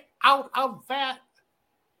 Cass, get out of that.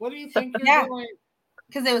 What do you think you're Yeah. doing?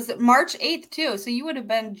 Because it was March 8th, too. So you would have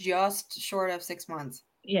been just short of 6 months.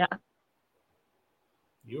 Yeah.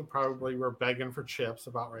 You probably were begging for chips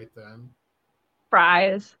about right then.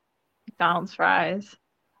 Fries. McDonald's fries.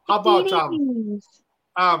 How about Bikinis.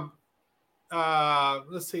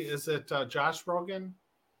 let's see, is it Josh Rogan?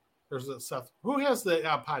 Or is it Seth? Who has the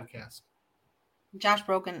podcast? Josh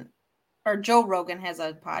Rogan or Joe Rogan has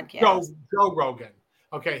a podcast. Joe Rogan.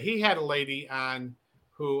 Okay, he had a lady on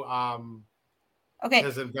who Okay.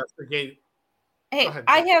 has investigated. Hey,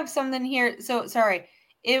 I have something here. So sorry.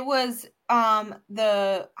 It was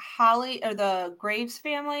the Holly or the Graves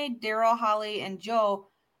family, Daryl, Holly, and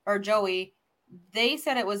Joey. They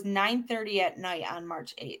said it was 9:30 at night on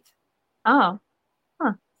March 8th. Oh.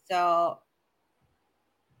 Huh. So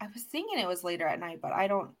I was thinking it was later at night, but I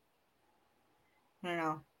don't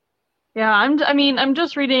know. Yeah, I'm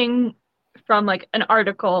just reading from like an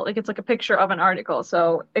article. Like it's like a picture of an article.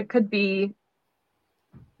 So it could be,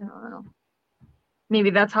 I don't know. Maybe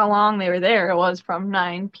that's how long they were there. It was from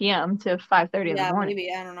 9 p.m. to 5:30 in the Yeah, morning.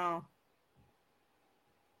 maybe. I don't know.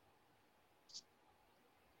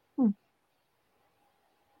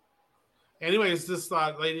 Anyways, this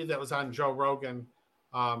lady that was on Joe Rogan,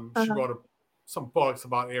 she wrote some books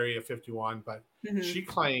about Area 51, but she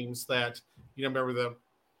claims that, remember the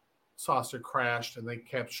saucer crashed and they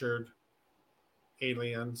captured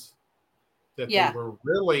aliens, that they were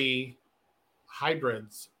really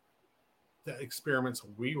hybrids, the experiments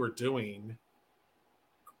we were doing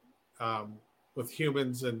with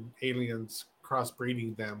humans and aliens,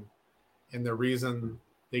 crossbreeding them. And the reason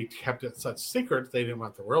they kept it such secret, they didn't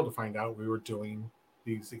want the world to find out we were doing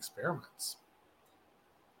these experiments.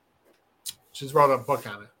 She's wrote a book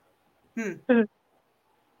on it.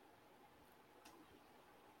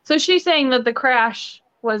 So she's saying that the crash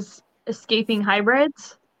was escaping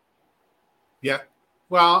hybrids? Yeah.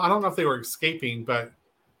 Well, I don't know if they were escaping, but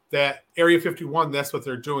that Area 51, that's what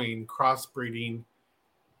they're doing, crossbreeding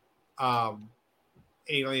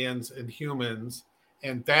aliens and humans.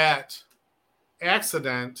 And that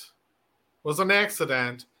accident was an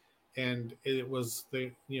accident, and it was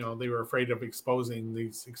they were afraid of exposing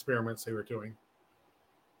these experiments they were doing.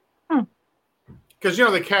 Because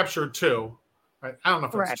they captured two. Right? I don't know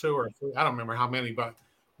if it's two or three. I don't remember how many, but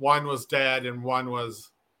one was dead and one was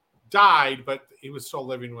died, but he was still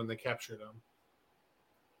living when they captured him.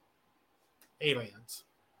 Aliens.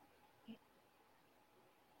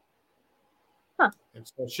 And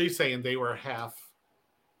so she's saying they were half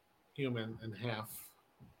human and half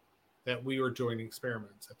that we were doing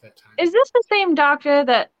experiments at that time. Is this the same doctor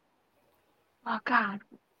that? Oh God,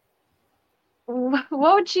 what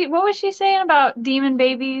was she saying about demon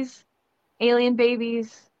babies, alien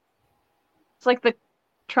babies? It's like the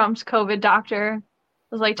Trump's COVID doctor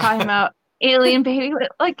was like talking about alien baby.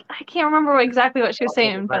 Like I can't remember exactly what she was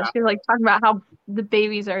saying, but she was like talking about how the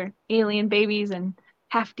babies are alien babies and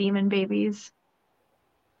half demon babies.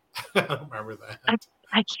 I don't remember that.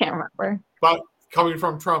 I can't remember. But coming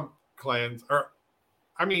from Trump clans,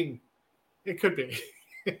 it could be.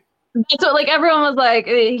 So like everyone was like,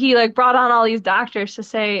 he like brought on all these doctors to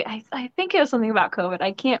say, I think it was something about COVID.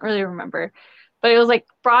 I can't really remember, but it was like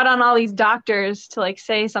brought on all these doctors to like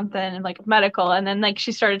say something and like medical, and then like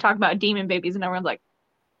she started talking about demon babies, and everyone's like,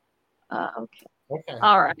 okay,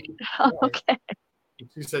 all right, okay.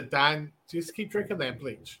 She said, Don, just keep drinking that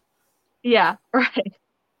bleach. Yeah, right.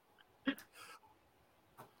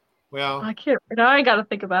 Well, I can't. Now I got to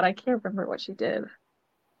think about it. I can't remember what she did.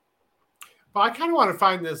 But I kind of want to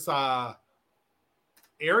find this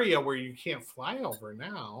area where you can't fly over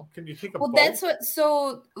now. Can you take a boat? That's what.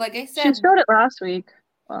 So, like I said, she showed it last week.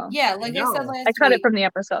 Well, yeah, like I said last week. I cut it from the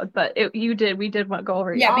episode, but we did want to go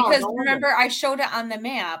over it. Yeah, because remember I showed it on the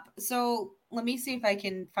map. So let me see if I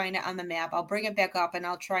can find it on the map. I'll bring it back up, and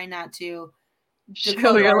I'll try not to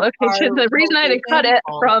show your location. The reason I had to cut it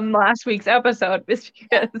from last week's episode is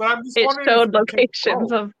because it showed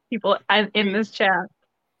locations of people in this chat.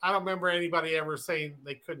 I don't remember anybody ever saying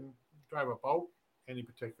they couldn't drive a boat any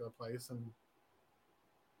particular place, and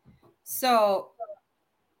so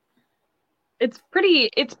it's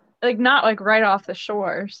like not like right off the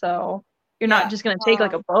shore, so you're not just going to take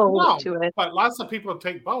like a boat to it. But lots of people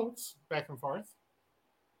take boats back and forth.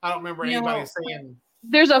 I don't remember anybody saying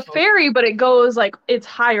There's a ferry, but it goes like it's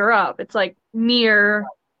higher up. It's like near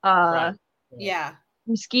Right. Yeah.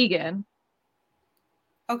 Muskegon.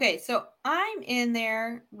 Okay, so I'm in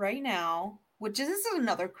there right now, which is this is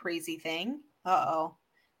another crazy thing. Uh-oh.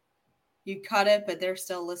 You cut it, but they're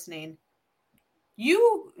still listening.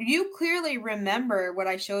 You clearly remember what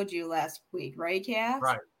I showed you last week, right, Cass?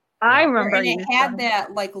 Right. I Yeah. remember And it you had saying.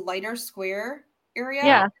 that like lighter square area.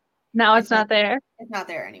 Yeah. Now it's not there. It's not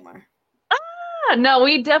there anymore. Ah, no,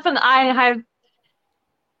 we definitely. I have.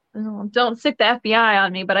 Don't stick the FBI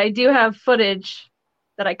on me, but I do have footage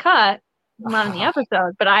that I cut, not in the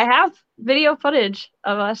episode, but I have video footage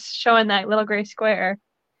of us showing that little gray square.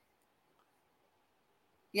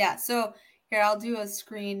 Yeah, so here I'll do a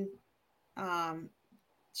screen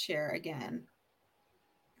share again.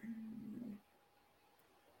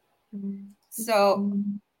 So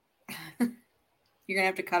you're gonna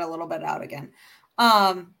have to cut a little bit out again.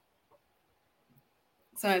 So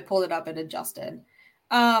I pulled it up and adjusted.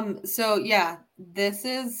 So yeah, this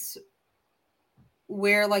is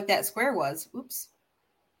where like that square was. Oops.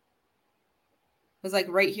 It was like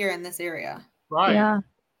right here in this area. Right. Yeah.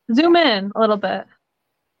 Zoom in a little bit.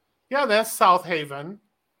 Yeah, that's South Haven.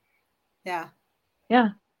 Yeah. Yeah.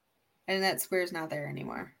 And that square's not there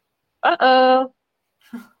anymore. Uh-oh.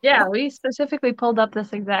 Yeah, we specifically pulled up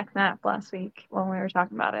this exact map last week when we were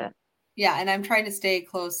talking about it. Yeah, and I'm trying to stay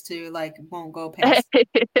close to like won't go past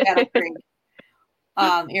Battle Creek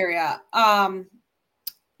area.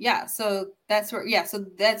 Yeah, so that's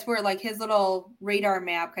where like his little radar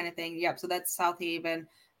map kind of thing. Yep, so that's South Haven,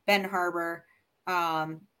 Ben Harbor.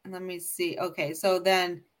 And let me see. Okay, so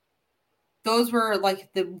then those were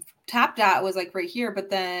like the top dot was like right here, but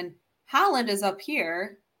then Holland is up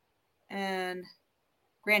here and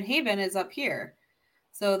Grand Haven is up here.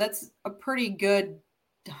 So that's a pretty good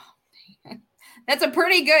that's a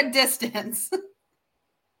pretty good distance.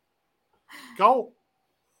 Go.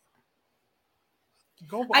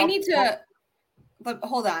 I need to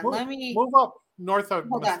hold on. Let me move up north of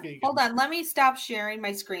Muskegon. Hold on. Let me stop sharing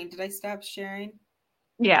my screen. Did I stop sharing?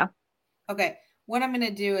 Yeah. Okay. What I'm going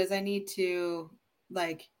to do is I need to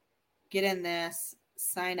like get in this,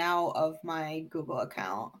 sign out of my Google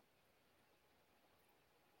account.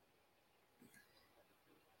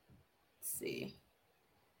 Let's see.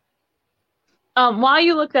 While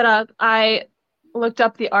you look that up, I looked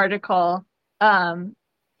up the article. And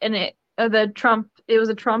it was a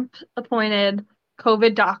Trump appointed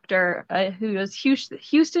COVID doctor who was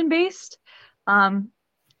Houston based.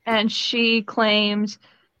 And she claimed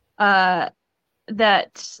that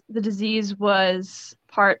the disease was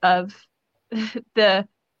part of it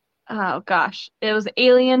was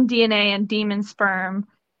alien DNA and demon sperm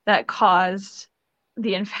that caused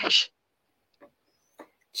the infection.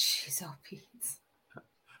 Jeez, oh Pete.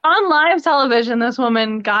 On live television, this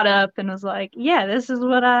woman got up and was like, yeah, this is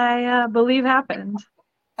what I believe happened.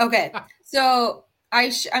 Okay, so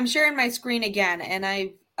I'm sharing my screen again, and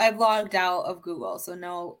I've logged out of Google, so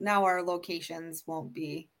now our locations won't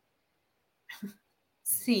be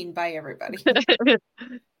seen by everybody.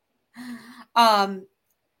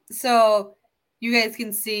 So you guys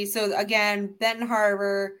can see. So again, Benton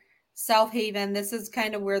Harbor, South Haven. This is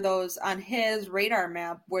kind of where those on his radar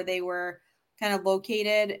map where they were kind of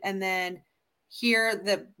located, and then here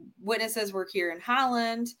the witnesses were here in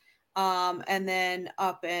Holland. And then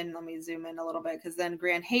up in, let me zoom in a little bit because then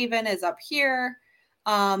Grand Haven is up here.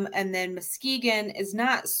 And then Muskegon is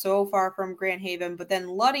not so far from Grand Haven, but then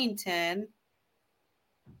Ludington.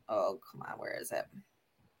 Oh, come on, where is it?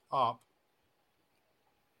 Up.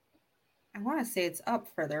 I want to say it's up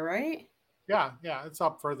further, right? Yeah, it's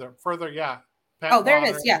up further. Yeah. There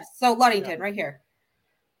it is. Yes. So Ludington, right here.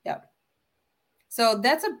 Yep. So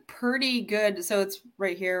that's a pretty good. So it's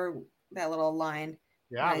right here, that little line.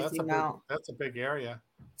 Yeah, that's a big area.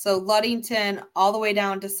 So Ludington, all the way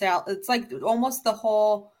down to south. It's like almost the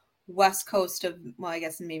whole west coast of. Well, I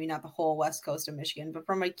guess maybe not the whole west coast of Michigan, but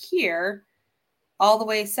from like here, all the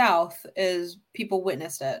way south is people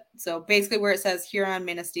witnessed it. So basically, where it says Huron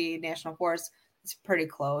Manistee National Forest, it's pretty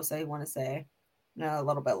close. I want to say, a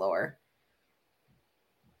little bit lower.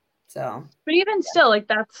 So, but even still, like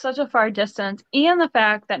that's such a far distance, and the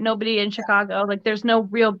fact that nobody in Chicago, like there's no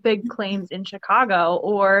real big claims in Chicago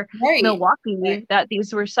or Milwaukee that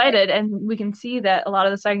these were cited, and we can see that a lot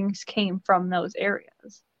of the sightings came from those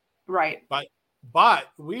areas. Right. But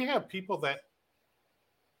we have people that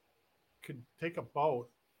could take a boat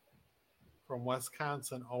from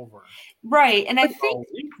Wisconsin over. Right, and I think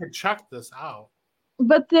we could check this out.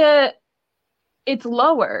 But it's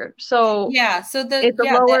lower, so yeah, so it's a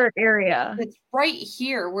lower area. It's right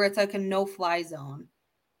here where it's like a no-fly zone.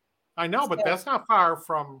 I know, but that's not far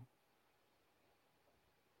from.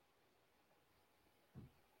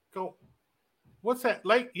 Go. What's that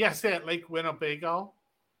lake? Yes, that Lake Winnebago.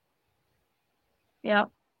 Yep.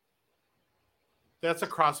 That's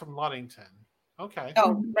across from Ludington. Okay.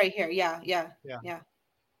 Oh, right here. Yeah.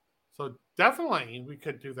 So definitely we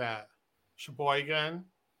could do that. Sheboygan.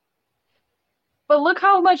 But look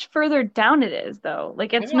how much further down it is, though.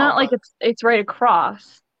 Like it's not like it's right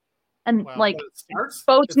across, and like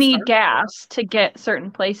boats need gas to get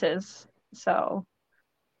certain places, so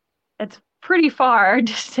it's pretty far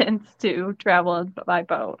distance to travel by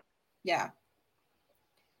boat. Yeah.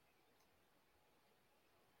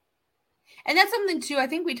 And that's something too, I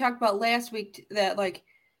think we talked about last week that like,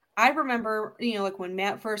 I remember, like when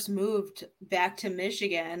Matt first moved back to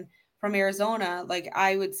Michigan from Arizona, like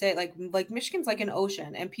I would say like Michigan's like an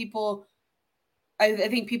ocean and people, I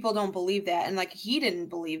think people don't believe that. And like, he didn't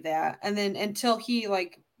believe that. And then until he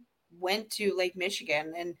like went to Lake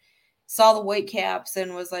Michigan and saw the white caps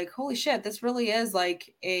and was like, holy shit, this really is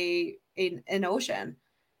like an ocean.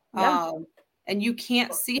 Yeah. And you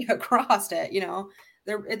can't see across it,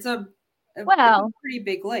 it's a pretty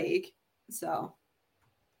big lake. So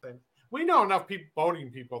we know enough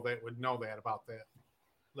boating people that would know that about that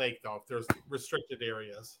lake, though, if there's restricted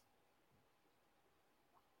areas.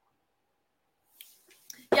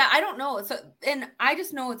 Yeah, I don't know. And I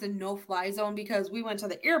just know it's a no-fly zone because we went to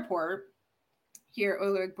the airport here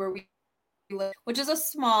where we live, which is a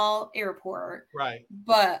small airport. Right.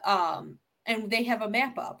 But and they have a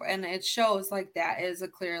map up and it shows like that is a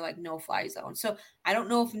clear like no-fly zone. So I don't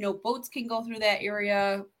know if no boats can go through that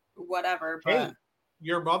area or whatever. But hey,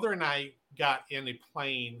 your mother and I got in a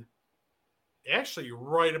plane actually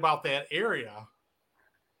right about that area.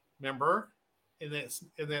 Remember? In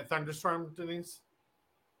that thunderstorm, Denise?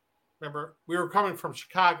 Remember? We were coming from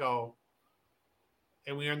Chicago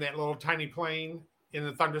and we were in that little tiny plane in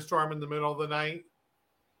the thunderstorm in the middle of the night.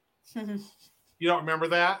 You don't remember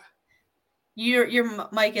that? Your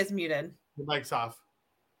mic is muted. The mic's off.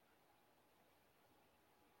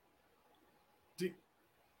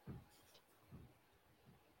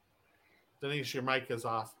 Denise, your mic is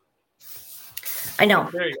off. I know.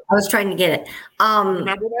 I was trying to get it.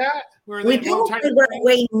 Remember that? We probably went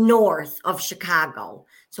way north of Chicago.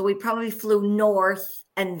 So we probably flew north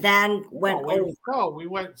and then went over. No, we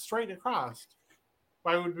went straight across.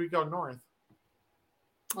 Why would we go north?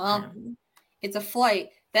 Well, it's a flight.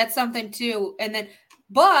 That's something too. And then,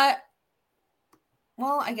 but,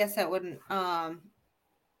 well, I guess that wouldn't, I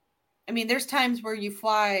mean, there's times where you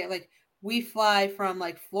fly, like we fly from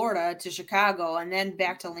like Florida to Chicago and then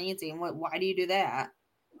back to Lansing. Why do you do that?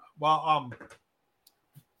 Well,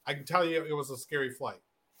 I can tell you it was a scary flight.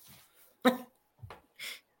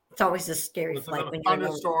 It's always a scary flight when you're in a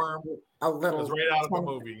thunderstorm. A little. It was right out of the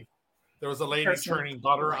movie. There was a lady churning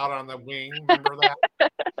butter out on the wing. Remember that?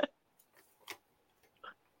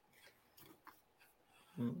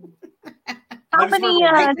 How many?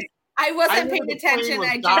 I wasn't paying attention.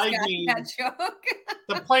 I just got that joke.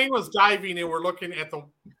 The plane was diving, and we're looking at the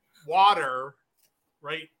water,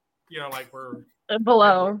 right? Like we're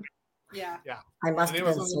below. Yeah. I must. And it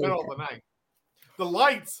was in the middle of the night. The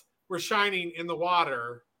lights were shining in the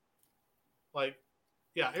water. Like,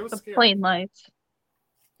 yeah, it was scary. Plane lights.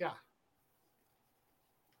 Yeah.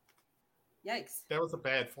 Yikes. That was a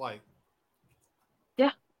bad flight.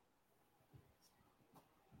 Yeah.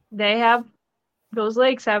 Those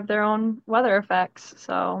lakes have their own weather effects.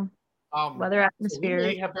 So, weather atmosphere. So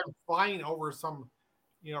we may have been flying over some,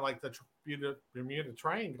 like the Bermuda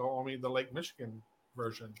Triangle, I mean, the Lake Michigan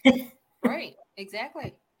version. Right.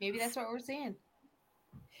 Exactly. Maybe that's what we're seeing.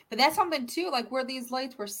 But that's something too, like where these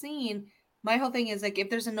lights were seen. My whole thing is like if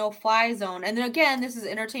there's a no-fly zone, and then again, this is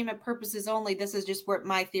entertainment purposes only. This is just what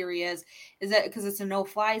my theory is that because it's a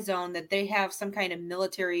no-fly zone, that they have some kind of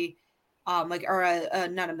military, not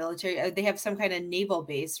a military. They have some kind of naval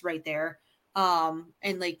base right there,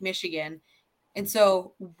 in Lake Michigan, and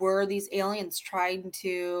so were these aliens trying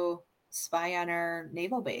to spy on our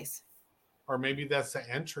naval base? Or maybe that's the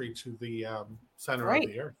entry to the center of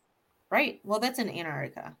the Earth. Right. Well, that's in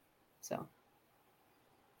Antarctica, so.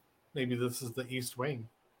 Maybe this is the East Wing.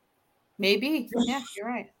 Maybe. Yeah, you're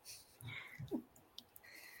right.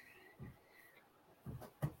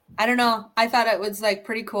 I don't know. I thought it was like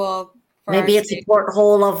pretty cool. Maybe it's a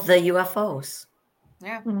porthole of the UFOs.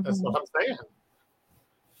 Yeah. That's what I'm saying.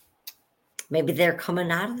 Maybe they're coming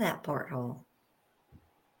out of that porthole.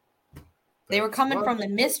 They were coming from the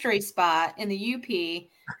mystery spot in the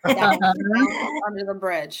UP down under the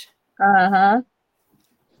bridge.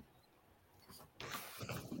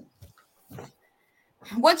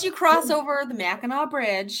 once you cross over the Mackinac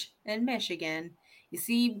Bridge in Michigan, you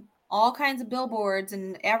see all kinds of billboards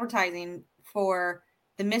and advertising for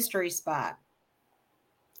the mystery spot.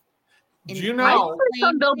 Do you I know? see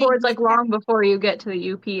some billboards like long before you get to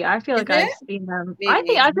the UP. I feel like I've seen them. I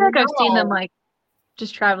feel like I've seen them like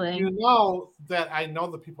just traveling. You know that I know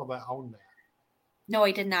the people that own that. No,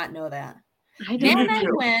 I did not know that. I Dan don't and I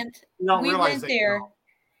know. went. You don't We realize went that, there. you know.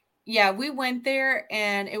 Yeah, we went there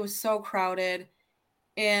and it was so crowded.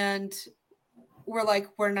 And we're like,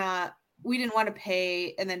 we didn't want to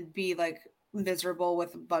pay and then be like miserable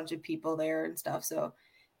with a bunch of people there and stuff. So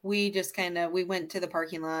we just we went to the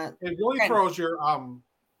parking lot. It really throws your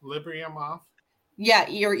Librium off. Yeah,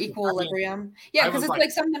 your equilibrium. Yeah, because it's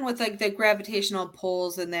like something with like the gravitational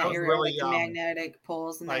pulls in that area, really, like the magnetic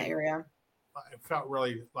pulls in that area. It felt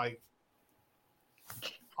really like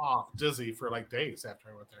dizzy for like days after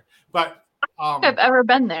I went there. But I've ever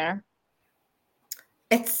been there.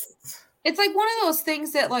 It's like one of those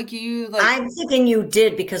things that like you like. I'm thinking you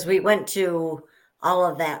did because we went to all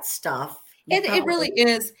of that stuff. It really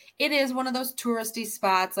is. It is one of those touristy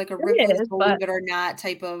spots, like a Ripley's Believe It or Not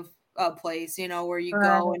type of place, you know, where you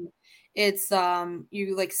go and it's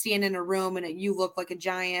you like seeing in a room and you look like a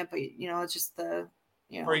giant, but you know it's just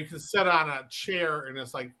or you can sit on a chair and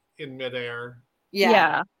it's like in midair.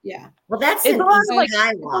 Yeah. Well, that's it's an East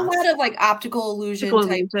Hiawass. a lot of like optical illusion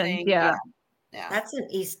type thing. Yeah. That's an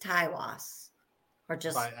East Hiawass. Or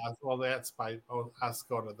just that's by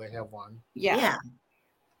Oscoda. They have one. Yeah.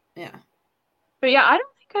 But yeah, I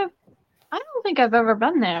don't think I've ever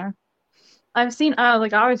been there. I've seen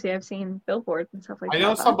like obviously I've seen billboards and stuff like that. I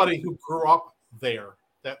know somebody who grew up there,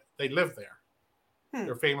 that they live there.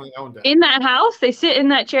 Their family owned it. In that house? They sit in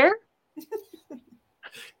that chair?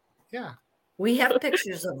 Yeah. We have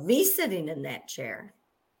pictures of me sitting in that chair.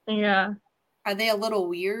 Yeah. Are they a little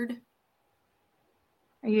weird?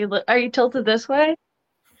 Are you tilted this way?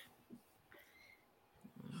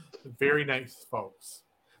 Very nice folks.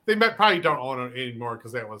 They probably don't own it anymore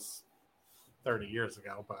because that was 30 years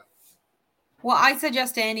ago. But well, I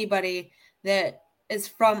suggest to anybody that is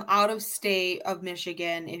from out of state of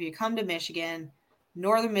Michigan, if you come to Michigan,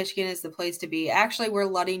 northern Michigan is the place to be. Actually, where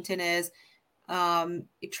Ludington is,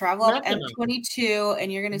 you travel up M22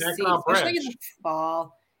 and you're going to see, especially in the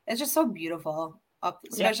fall, it's just so beautiful up,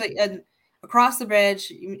 especially and across the bridge.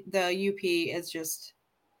 The UP is just,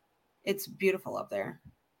 it's beautiful up there.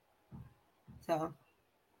 So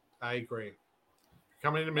I agree.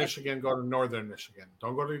 Coming to Michigan, go to northern Michigan.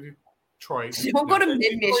 Don't go to Detroit. Don't go to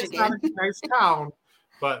mid-Michigan. It's not a nice town,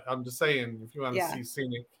 but I'm just saying, if you want to see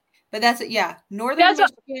scenic. But that's northern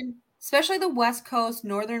Michigan, especially the West Coast,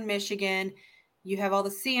 northern Michigan. You have all the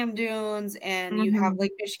sand dunes, and you have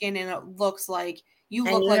Lake Michigan, and it looks like you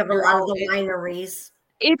have a lot of the wineries.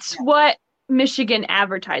 It's what Michigan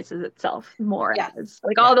advertises itself more as,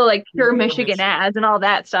 like all the like pure Michigan ads and all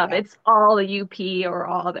that stuff. Yeah. It's all the UP or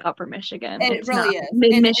all the Upper Michigan. And it really is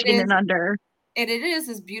mid Michigan and under. And it is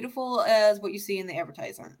as beautiful as what you see in the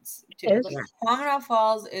advertisements too. Quamanoff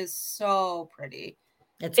Falls is so pretty.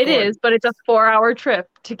 It is, but it's a 4-hour trip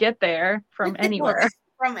to get there from anywhere.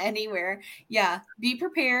 From anywhere. Yeah. Be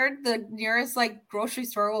prepared. The nearest like grocery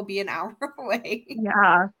store will be an hour away.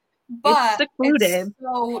 Yeah. But it's secluded.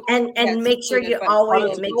 And make sure you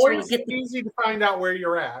always make sure you get easy to find out where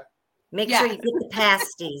you're at. Make sure you get the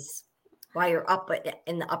pasties while you're up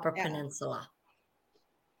in the Upper Peninsula.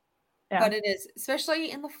 Yeah. But it is,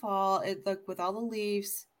 especially in the fall, it like with all the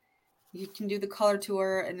leaves, you can do the color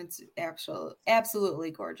tour and it's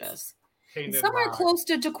absolutely gorgeous. Somewhere close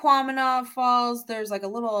to Tequamanog Falls, there's like a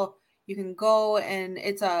little, you can go and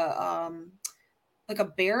it's a like a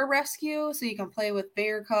bear rescue, so you can play with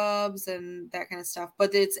bear cubs and that kind of stuff.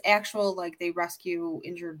 But it's actual, like they rescue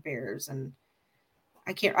injured bears, and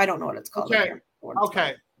I don't know what it's called.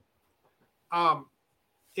 Okay.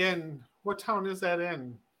 In what town is that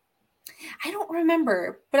in? I don't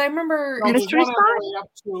remember, but I remember Mystery Spot up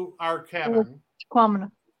to our cabin.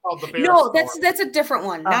 Tequamanog. No, that's a different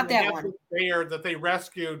one, not that one. Bear that they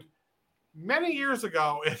rescued many years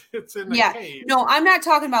ago. It's in the cave. No, I'm not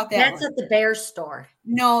talking about that. That's at the bear store.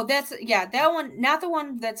 No, that's that one, not the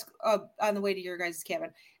one that's on the way to your guys' cabin.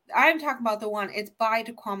 I'm talking about the one. It's by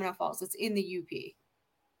Tequamanog Falls. It's in the UP.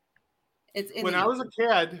 It's in when I was a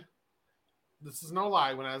kid. This is no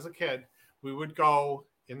lie. When I was a kid, we would go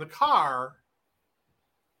in the car,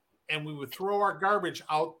 and we would throw our garbage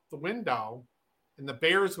out the window, and the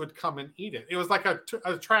bears would come and eat it. It was like an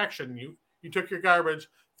attraction. You took your garbage,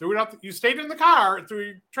 threw it out. You stayed in the car and threw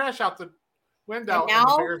your trash out the window. And now,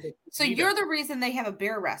 the bears would so you're the reason they have a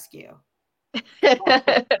bear rescue.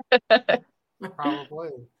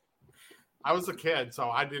 Probably. I was a kid, so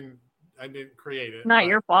I didn't create it. Not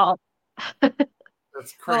your fault.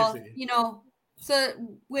 That's crazy. Well, so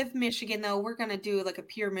with Michigan, though, we're going to do like a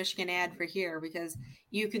pure Michigan ad for here because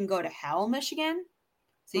you can go to Hell, Michigan.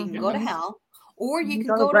 So you can go to Hell, or you can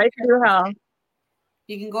go right through Hell.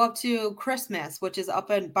 You can go up to Christmas, which is up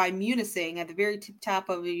by Munising at the very top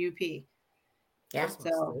of the UP. Yeah.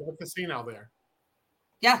 So there's a casino there.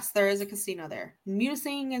 Yes, there is a casino there.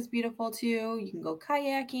 Munising is beautiful too. You can go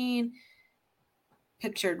kayaking,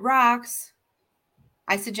 pictured rocks.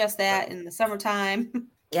 I suggest that in the summertime.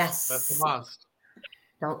 Yes. That's a must.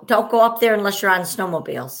 Don't go up there unless you're on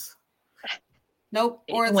snowmobiles. Nope.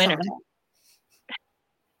 Or In the winter.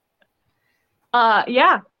 summertime.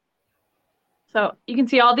 Yeah. So you can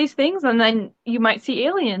see all these things, and then you might see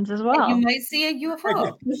aliens as well. And you might see a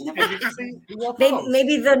UFO.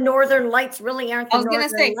 Maybe the Northern Lights really aren't the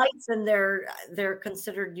Northern Lights, and they're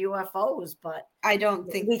considered UFOs. But I don't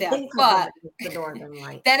think we that. Think but the Northern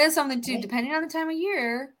Lights. That is something too. Depending on the time of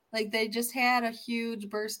year, like they just had a huge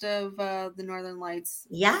burst of the Northern Lights.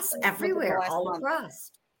 Yes, everywhere, all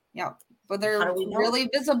across. Yeah, but they're really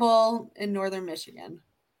visible in northern Michigan.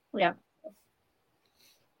 Yeah.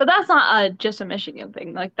 But that's not just a Michigan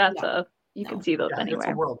thing. Like that's you can see those anywhere.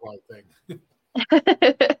 It's a worldwide thing.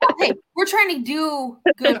 Hey, we're trying to do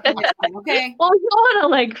good for Michigan, okay? Well, you don't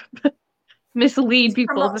want to mislead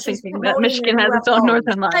people into thinking that Michigan has its own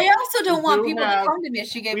Northern Lights. I also don't want people to come to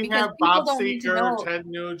Michigan because people Bob don't need to Seger, know. Ted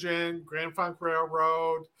Nugent, Grand Funk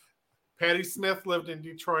Railroad. Patty Smith lived in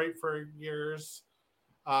Detroit for years.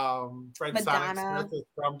 Fred Sonic Smith is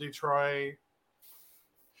from Detroit.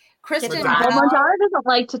 Kristen Bell. Madonna doesn't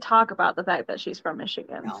like to talk about the fact that she's from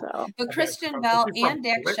Michigan. No. So, but Kristen Bell and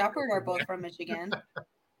Dax Shepard are both from Michigan.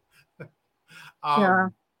 Yeah.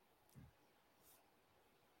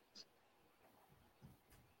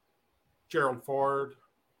 Gerald Ford.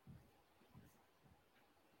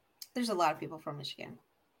 There's a lot of people from Michigan.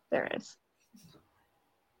 There is.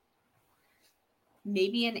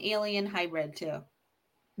 Maybe an alien hybrid too.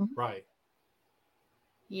 Right.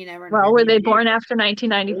 You never know. Well, were they born after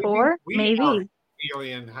 1994? Maybe.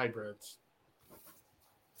 Alien hybrids.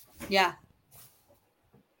 Yeah.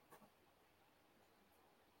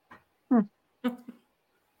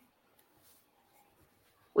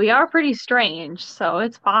 We are pretty strange, so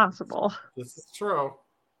it's possible. This is true.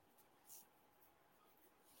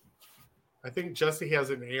 I think Jessie has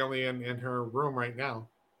an alien in her room right now.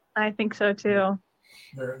 I think so too.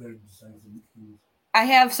 I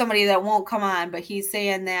have somebody that won't come on, but he's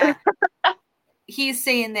saying that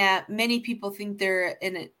many people think they're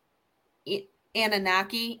in an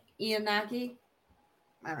Anunnaki.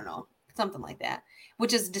 I don't know, something like that,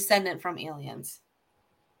 which is descendant from aliens.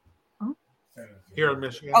 Oh. Here in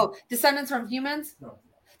Michigan. Oh, descendants from humans? No.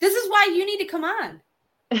 This is why you need to come on.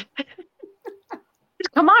 Just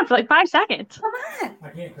come on for like 5 seconds. Come on. I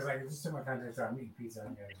can't because I can just sit my contacts out. I'm eating pizza.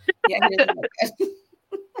 Yeah,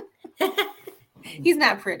 he's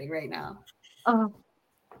not pretty right now. Oh.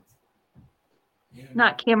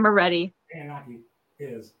 Not camera ready. Anunnaki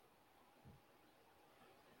is.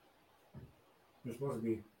 We're supposed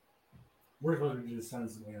to be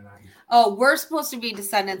descendants of Anunnaki. Oh, we're supposed to be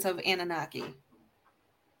descendants of Anunnaki.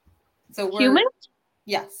 So we're humans?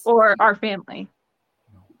 Yes. Or our family?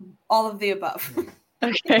 All of the above.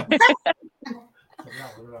 Okay.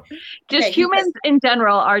 Just humans in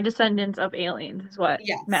general are descendants of aliens, is what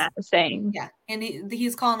Matt is saying. Yeah, and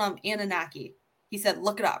he's calling them Anunnaki. He said,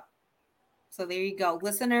 look it up. So there you go.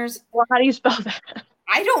 Listeners. Well, how do you spell that?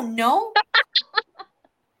 I don't know.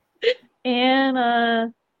 Anunnaki?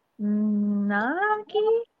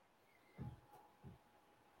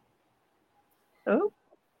 Oh,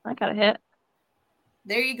 I got a hit.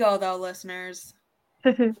 There you go, though, listeners.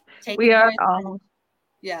 We are all.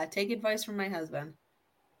 Yeah, take advice from my husband.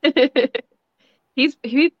 He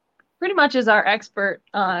pretty much is our expert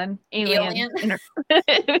on alien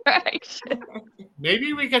interaction.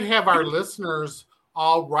 Maybe we could have our listeners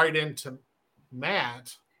all write into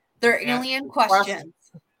Matt. Their alien questions.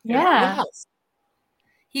 Yeah. Yes.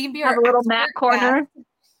 He can be our little Matt corner.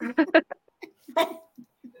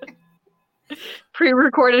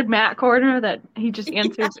 Pre-recorded Matt corner that he just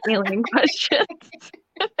answers alien questions.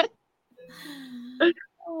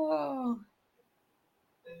 Oh.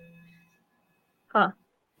 Huh.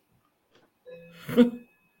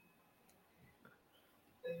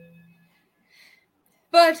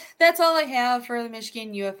 But that's all I have for the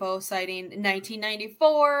Michigan UFO sighting in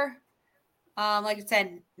 1994. Like I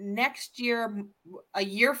said, next year, a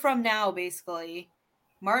year from now, basically,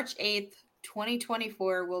 March 8th,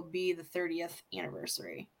 2024 will be the 30th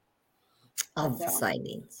anniversary. of So,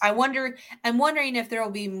 sightings. I'm wondering if there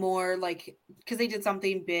will be more, like, because they did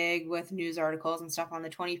something big with news articles and stuff on the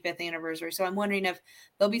 25th anniversary. So I'm wondering if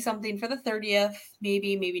there'll be something for the 30th,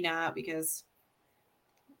 maybe not, because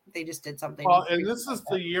they just did something. Well, and this is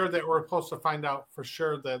the year that we're supposed to find out for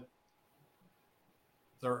sure that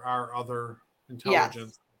there are other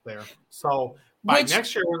intelligence there. So by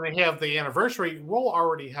next year, when they have the anniversary, we'll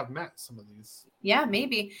already have met some of these. Yeah,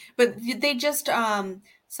 maybe. But they just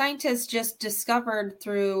scientists just discovered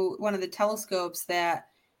through one of the telescopes that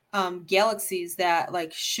galaxies that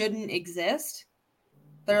like shouldn't exist.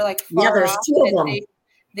 They're like far there's off. two of them.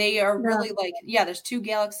 They are really like, there's two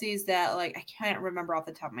galaxies that, like, I can't remember off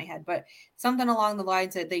the top of my head, but something along the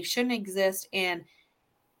lines that they shouldn't exist. And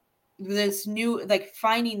this new, like,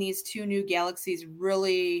 finding these two new galaxies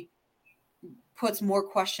really puts more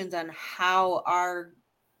questions on how our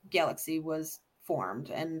galaxy was formed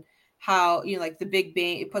and how, like the Big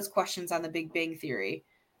Bang, it puts questions on the Big Bang theory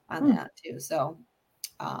on that too. So,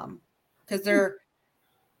 because they're,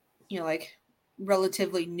 like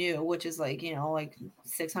relatively new, which is like, like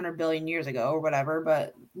 600 billion years ago or whatever,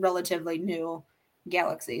 but relatively new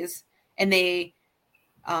galaxies. And they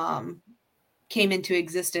came into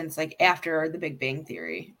existence like after the Big Bang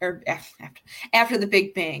theory, or after the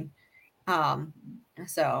Big Bang.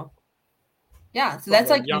 So that's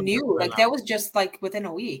like new. Like that was just like within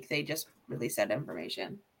a week they just released that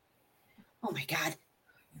information. Oh my God.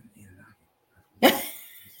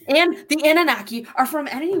 And the Anunnaki are from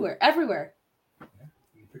everywhere.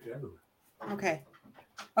 Okay.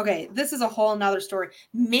 This is a whole nother story.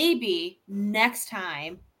 Maybe next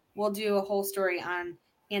time we'll do a whole story on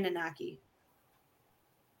Anunnaki.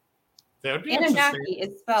 That would be Anunnaki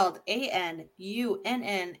is spelled Anunnaki.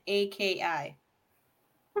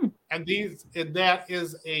 And that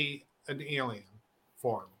is an alien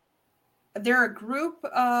form. They're a group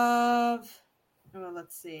of,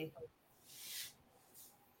 let's see.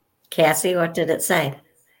 Cassie, what did it say?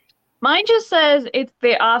 Mine just says it's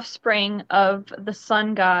the offspring of the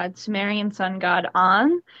sun god, Sumerian sun god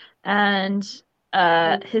An, and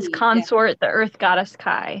his consort, the earth goddess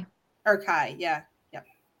Kai. Or Kai, yeah. Yep.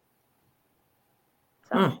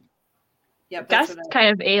 So, yep, that's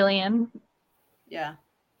kind of alien. Yeah.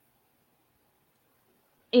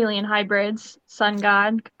 Alien hybrids. Sun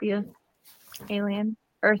god could be an alien.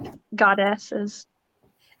 Earth goddess is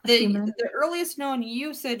the earliest known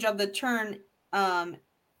usage of the term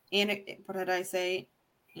what did I say?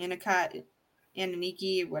 Anunnaki,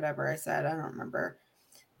 whatever I said, I don't remember.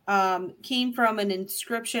 Came from an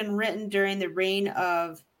inscription written during the reign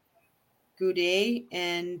of Gudai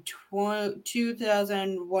in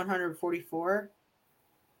 2144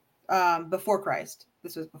 before Christ.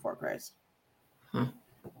 This was before Christ.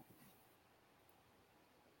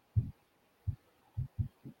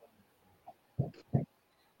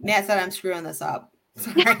 Matt said I'm screwing this up.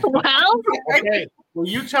 Well, okay. Well,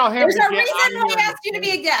 you tell him. There's a reason why we asked you to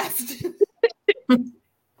be a guest.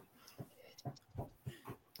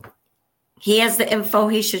 He has the info.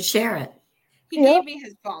 He should share it. He gave me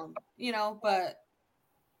his phone, but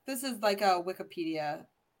this is like a Wikipedia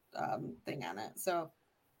thing on it. So,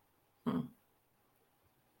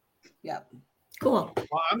 yeah. Cool.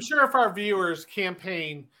 Well, I'm sure if our viewers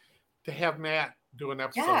campaign to have Matt do an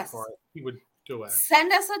episode for it, he would do it.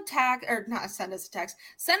 Send us a text, or not send us a text.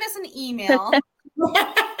 Send us an email.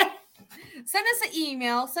 Send us an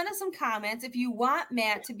email. Send us some comments if you want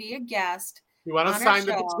Matt to be a guest. You want to sign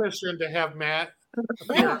the petition to have Matt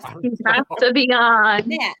appear on the show. Has to be on.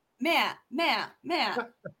 Matt.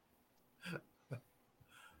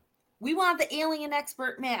 We want the alien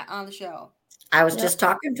expert Matt on the show. I was just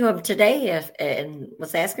talking to him today and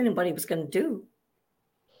was asking him what he was going to do.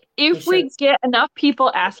 If we get enough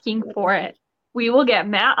people asking for it, we will get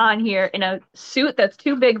Matt on here in a suit that's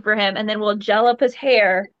too big for him, and then we'll gel up his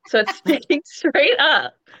hair so it's sticking straight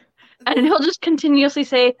up. And he'll just continuously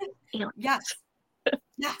say, aliens. Yes.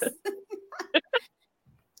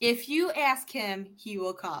 If you ask him, he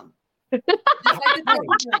will come.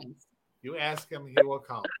 You ask him, he will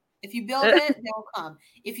come. If you build it, he'll come.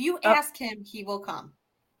 If you ask him, he will come.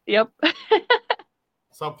 Yep.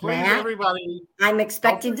 So please, Matt, everybody. I'm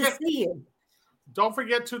expecting to see you. Don't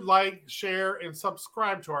forget to like, share, and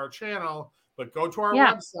subscribe to our channel. But go to our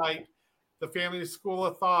website,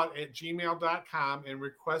 thefamilyschoolofthought@gmail.com, and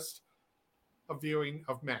request a viewing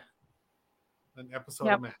of Matt. An episode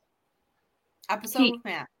of Matt. Episode with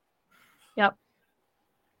Matt. Yep.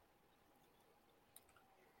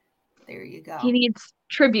 There you go. He needs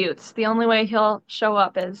tributes. The only way he'll show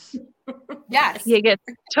up is he gets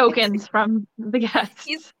tokens from the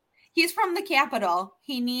guests. He's from the capital.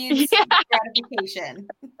 He needs gratification.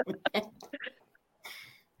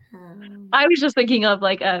 I was just thinking of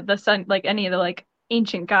like the sun, like any of the like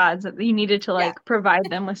ancient gods that you needed to like provide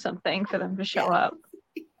them with something for them to show up.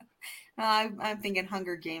 I'm thinking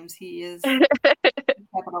Hunger Games. He is a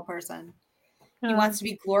capital person. He wants to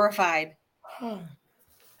be glorified.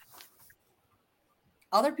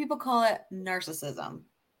 Other people call it narcissism.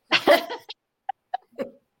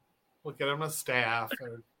 We'll get him a staff.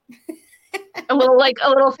 Or... a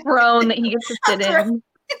little throne that he gets to sit in.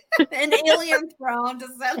 An alien throne to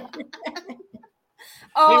sit on.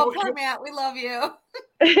 Oh, poor Matt. We love you.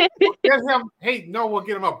 We'll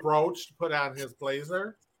get him a brooch to put on his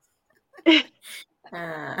blazer.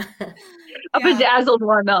 A bedazzled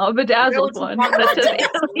one, though. A bedazzled one. That's just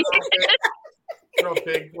real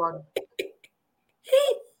big one.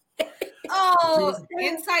 Oh,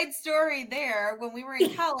 inside story there. When we were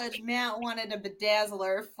in college, Matt wanted a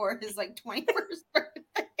bedazzler for his 21st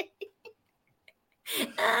birthday.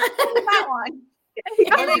 That one.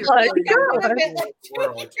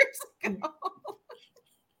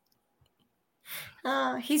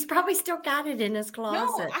 He's probably still got it in his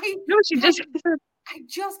closet. I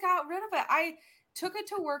just got rid of it. I took it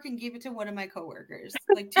to work and gave it to one of my coworkers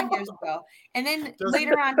 2 years ago. And then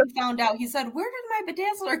later on he found out, he said, "Where did my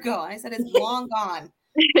bedazzler go?" And I said, "It's long gone."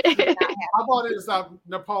 How about his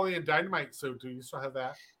Napoleon Dynamite suit? Do you still have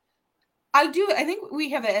that? I do. I think we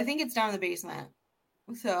have it. I think it's down in the basement.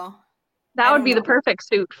 So that would be the perfect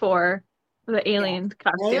suit for the alien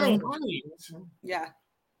costume. Yeah.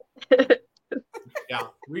 Yeah.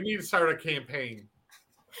 We need to start a campaign.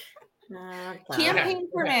 Campaign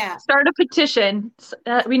for Matt. Start a petition.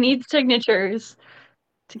 We need signatures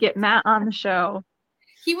to get Matt on the show.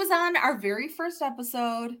 He was on our very first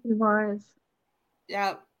episode. He was.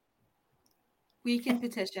 Yeah. We can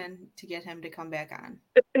petition to get him to come back on.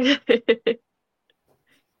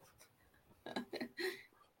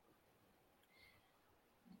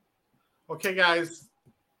 Okay, guys.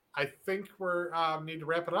 I think we're need to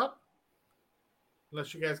wrap it up.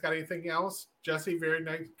 Unless you guys got anything else. Jessie, very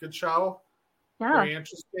nice, good show. Yeah. Very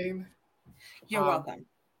interesting. You're welcome.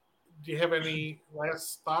 Do you have any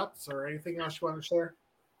last thoughts or anything else you want to share?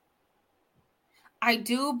 I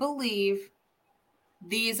do believe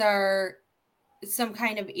these are some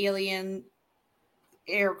kind of alien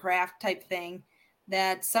aircraft type thing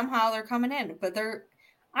that somehow they're coming in. But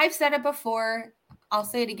I've said it before. I'll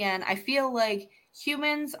say it again. I feel like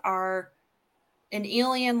humans are an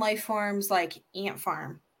alien life form's ant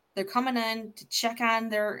farm. They're coming in to check on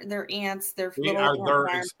their ants. Their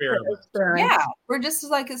experiment. Yeah, we're just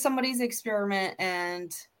like somebody's experiment,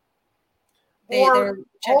 and they're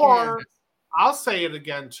checking in. I'll say it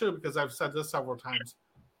again too, because I've said this several times.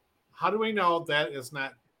 How do we know that is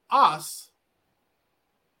not us?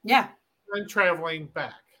 Yeah, and traveling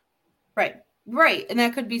back. Right, and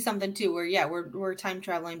that could be something too. Where we're time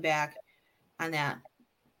traveling back on that.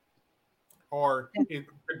 Or it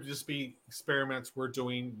could just be experiments we're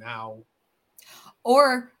doing now.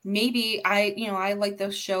 Or maybe I like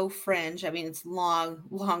the show Fringe. I mean, it's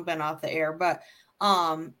long been off the air, but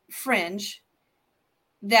Fringe,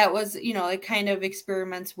 that was, it kind of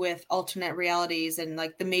experiments with alternate realities and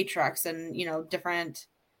like the Matrix and, different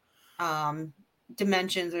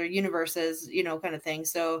dimensions or universes, kind of thing.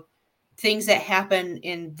 So things that happen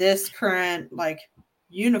in this current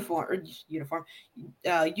universe,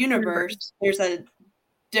 there's a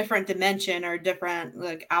different dimension or different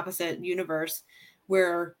opposite universe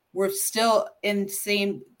where we're still in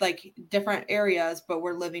same different areas, but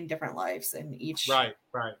we're living different lives in each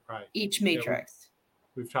each matrix.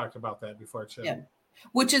 We've talked about that before too. Yeah.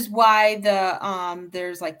 Which is why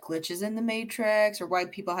there's glitches in the matrix, or why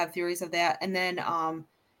people have theories of that. And then I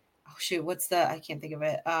can't think of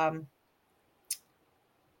it.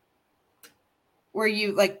 Where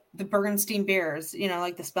you the Berenstain Bears,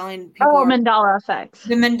 the spelling people. Oh, Mandela effect.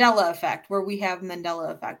 The Mandela effect, where we have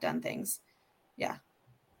Mandela effect on things. Yeah.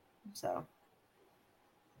 So.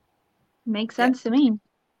 Makes sense to me.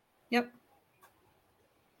 Yep.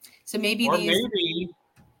 So maybe maybe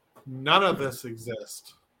none of this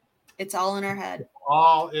exists. It's all in our head.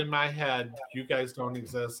 All in my head. You guys don't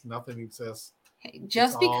exist. Nothing exists. Okay.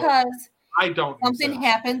 Just because something exist.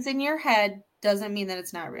 happens in your head doesn't mean that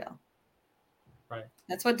it's not real. Right.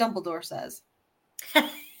 That's what Dumbledore says.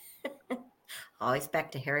 Always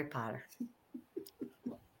back to Harry Potter.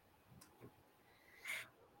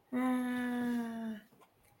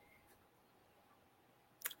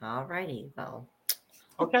 All righty, well.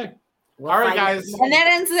 Okay. All right, guys. And that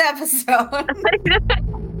ends the episode.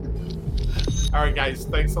 All right, guys.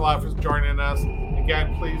 Thanks a lot for joining us.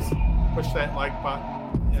 Again, please push that like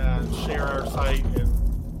button and share our site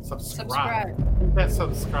and subscribe. Hit that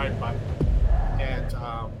subscribe button. And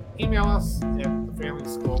email us at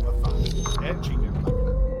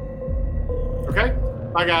thefamilyschoolofthought@gmail.com. Okay?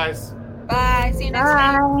 Bye, guys. Bye. See you next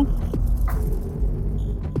time. Bye.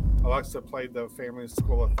 Alexa played the Family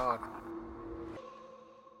School of Thought.